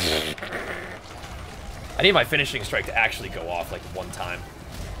 I need my finishing strike to actually go off like one time.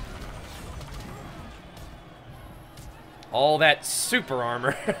 All that super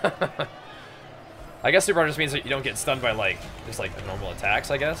armor. I guess super armor just means that you don't get stunned by like just like normal attacks,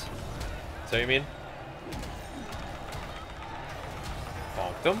 I guess. Is that what you mean?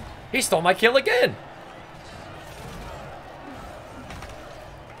 Bonked him. He stole my kill again.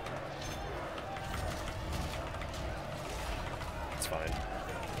 It's fine.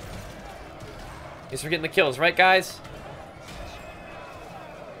 He's getting the kills, right, guys?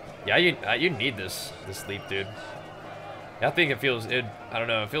 Yeah, you need this leap, dude. I think it feels I don't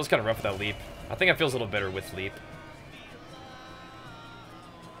know. It feels kind of rough without leap. I think it feels a little better with leap.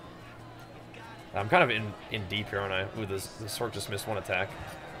 I'm kind of in deep here, aren't I? Ooh, the sword just missed one attack.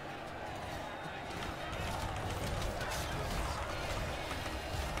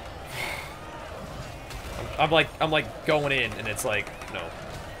 I'm like going in, and it's like no.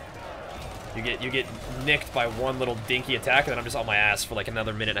 You get nicked by one little dinky attack, and then I'm just on my ass for like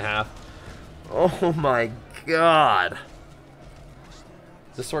another minute and a half. Oh my god!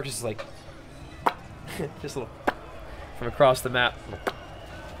 The sword just like just a little from across the map.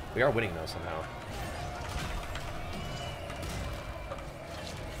 We are winning though somehow.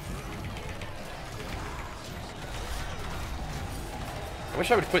 I wish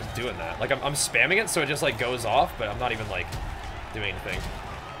I would quit doing that. Like, I'm spamming it so it just, like, goes off, but I'm not even, like, doing anything.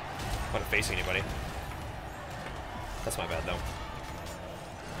 I'm not facing anybody. That's my bad, though.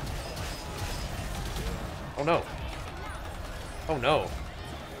 Oh, no. Oh, no.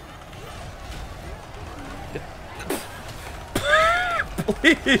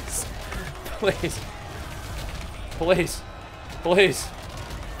 Please! Please. Please. Please.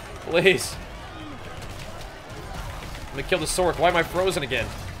 Please. I'm gonna kill the sword. Why am I frozen again?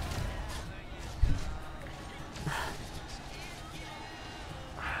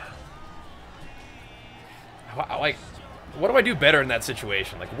 Like, what do I do better in that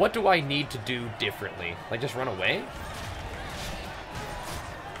situation? Like, what do I need to do differently? Like, just run away?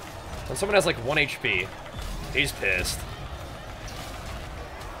 When someone has, like, 1 HP, he's pissed.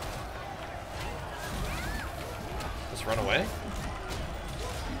 Just run away?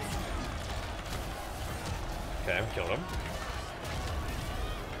 Okay, killed him.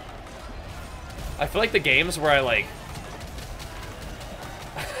 I feel like the games where I, like...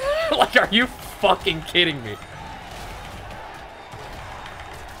 like, are you fucking kidding me?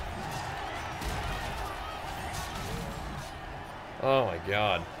 Oh my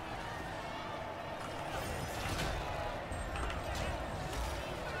god.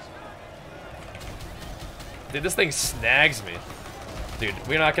 Dude, this thing snags me. Dude,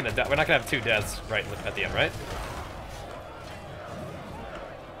 we're not gonna have 2 deaths right at the end, right?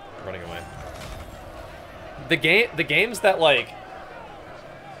 the games that like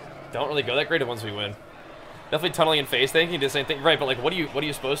don't really go that great are ones we win. Definitely tunneling and phase tanking, do the same thing, right? But like, what are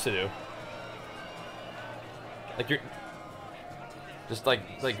you supposed to do? Like you're just like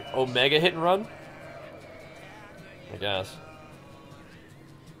Omega hit and run, I guess.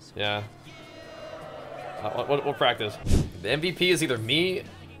 Yeah. We'll practice. The MVP is either me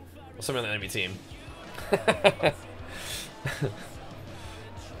or someone on the enemy team.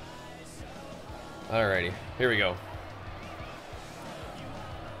 Alrighty, here we go.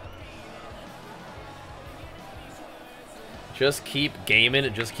 Just keep gaming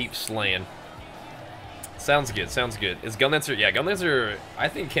and just keep slaying. Sounds good, sounds good. Is Gunlancer, yeah, Gunlancer, I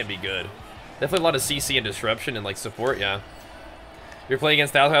think can be good. Definitely a lot of CC and disruption and like support, yeah. You're playing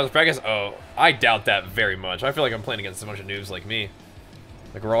against 1,000 hours of practice? Oh, I doubt that very much. I feel like I'm playing against a bunch of noobs like me.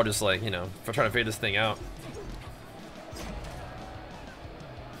 Like we're all just like, you know, trying to figure this thing out.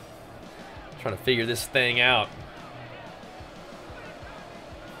 Trying to figure this thing out.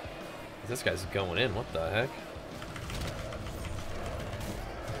 This guy's going in, what the heck?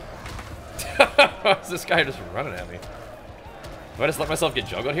 Is this guy just running at me? Do I just let myself get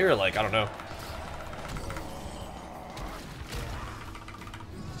juggled here? Or like, I don't know.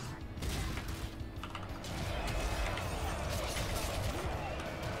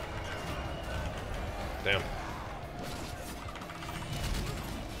 Damn.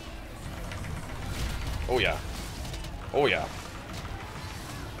 Oh yeah. Oh yeah.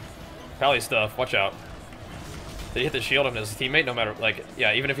 Pally stuff, watch out. Did he hit the shield on his teammate? No matter, like,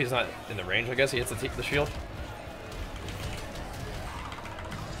 yeah, even if he's not in the range, I guess he hits the shield.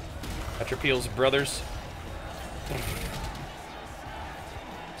 Got your peels, brothers.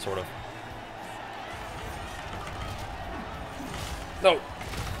 Sort of. No.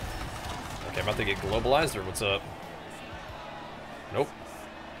 Okay, I'm about to get globalized, or what's up? Nope.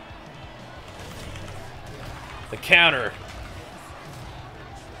 The counter.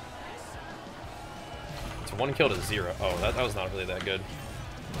 It's 1 kill to 0. Oh, that was not really that good.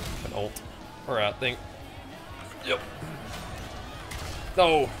 An ult. Or a thing. Yep.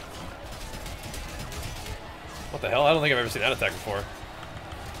 No. What the hell? I don't think I've ever seen that attack before.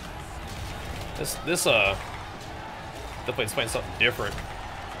 This definitely playing something different.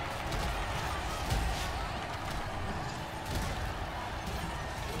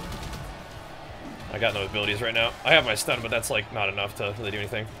 I got no abilities right now. I have my stun, but that's like not enough to really do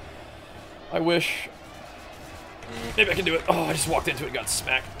anything. I wish. Maybe I can do it. Oh, I just walked into it and got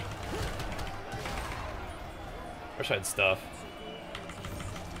smacked. Wish I had stuff.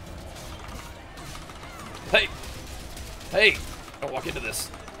 Hey! Hey! Don't walk into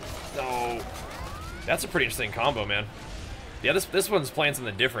this. No. That's a pretty interesting combo, man. Yeah, this one's playing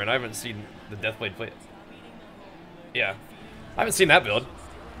something different. I haven't seen the Deathblade play. Yeah. I haven't seen that build.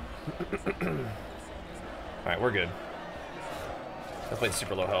 Alright, we're good. Deathblade's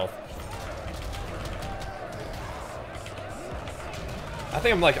super low health. I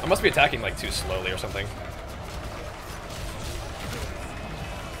think I'm like, I must be attacking like too slowly or something.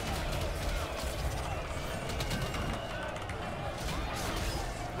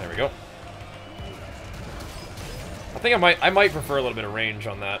 There we go. I think I might prefer a little bit of range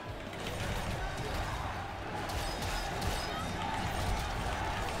on that.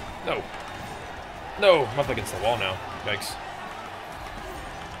 No. No, I'm up against the wall now. Yikes.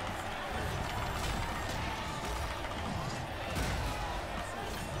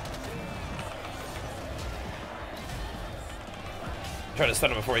 Trying to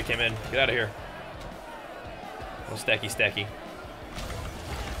stun him before he came in. Get out of here. Oh, stacky.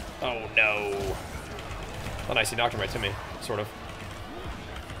 Oh no. Oh nice, he knocked him right to me. Sort of.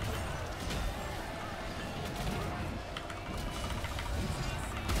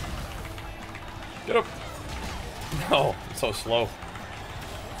 Get up. No, I'm so slow.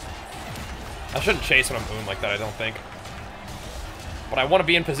 I shouldn't chase when I'm like that, I don't think. But I want to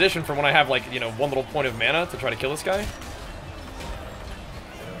be in position for when I have like, you know, one little point of mana to try to kill this guy.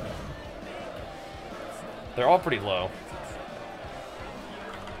 They're all pretty low.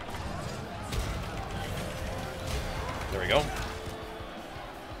 There we go.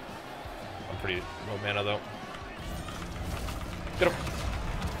 I'm pretty low mana though. Get him.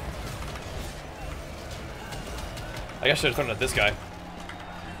 I guess I should have thrown it at this guy.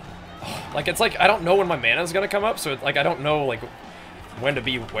 Like, it's like, I don't know when my mana's gonna come up, so it's like, I don't know, like, when to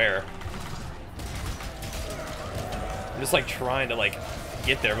be where. I'm just, like, trying to, like,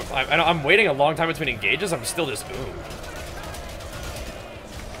 get there. But I'm waiting a long time between engages, I'm still just, ooh.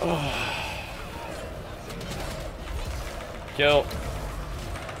 Oh. Kill.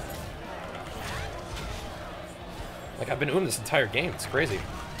 Like, I've been this entire game, it's crazy.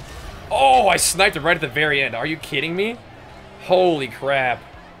 Oh, I sniped him right at the very end. Are you kidding me? Holy crap.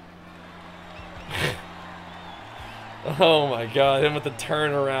 Oh my god, him with the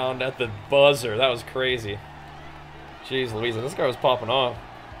turnaround at the buzzer. That was crazy. Jeez Louise, this guy was popping off.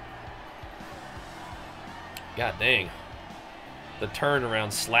 God dang. The turnaround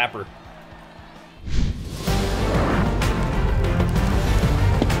slapper.